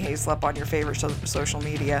 Stephanie Hayslip, on your favorite social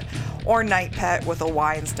media, or Night Pet with a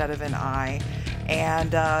Y instead of an I.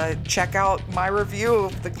 And check out my review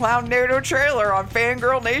of the Clownado trailer on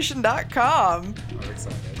fangirlnation.com. I'm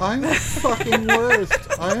excited. I'm the fucking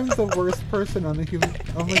worst. I am the worst person on the human.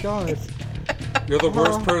 Oh my God. You're the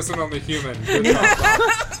worst person on the human. Good job.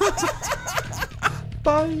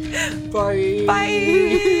 Bye. Bye.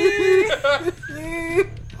 Bye.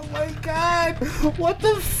 Oh my God. What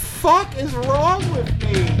the fuck is wrong with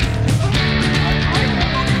me?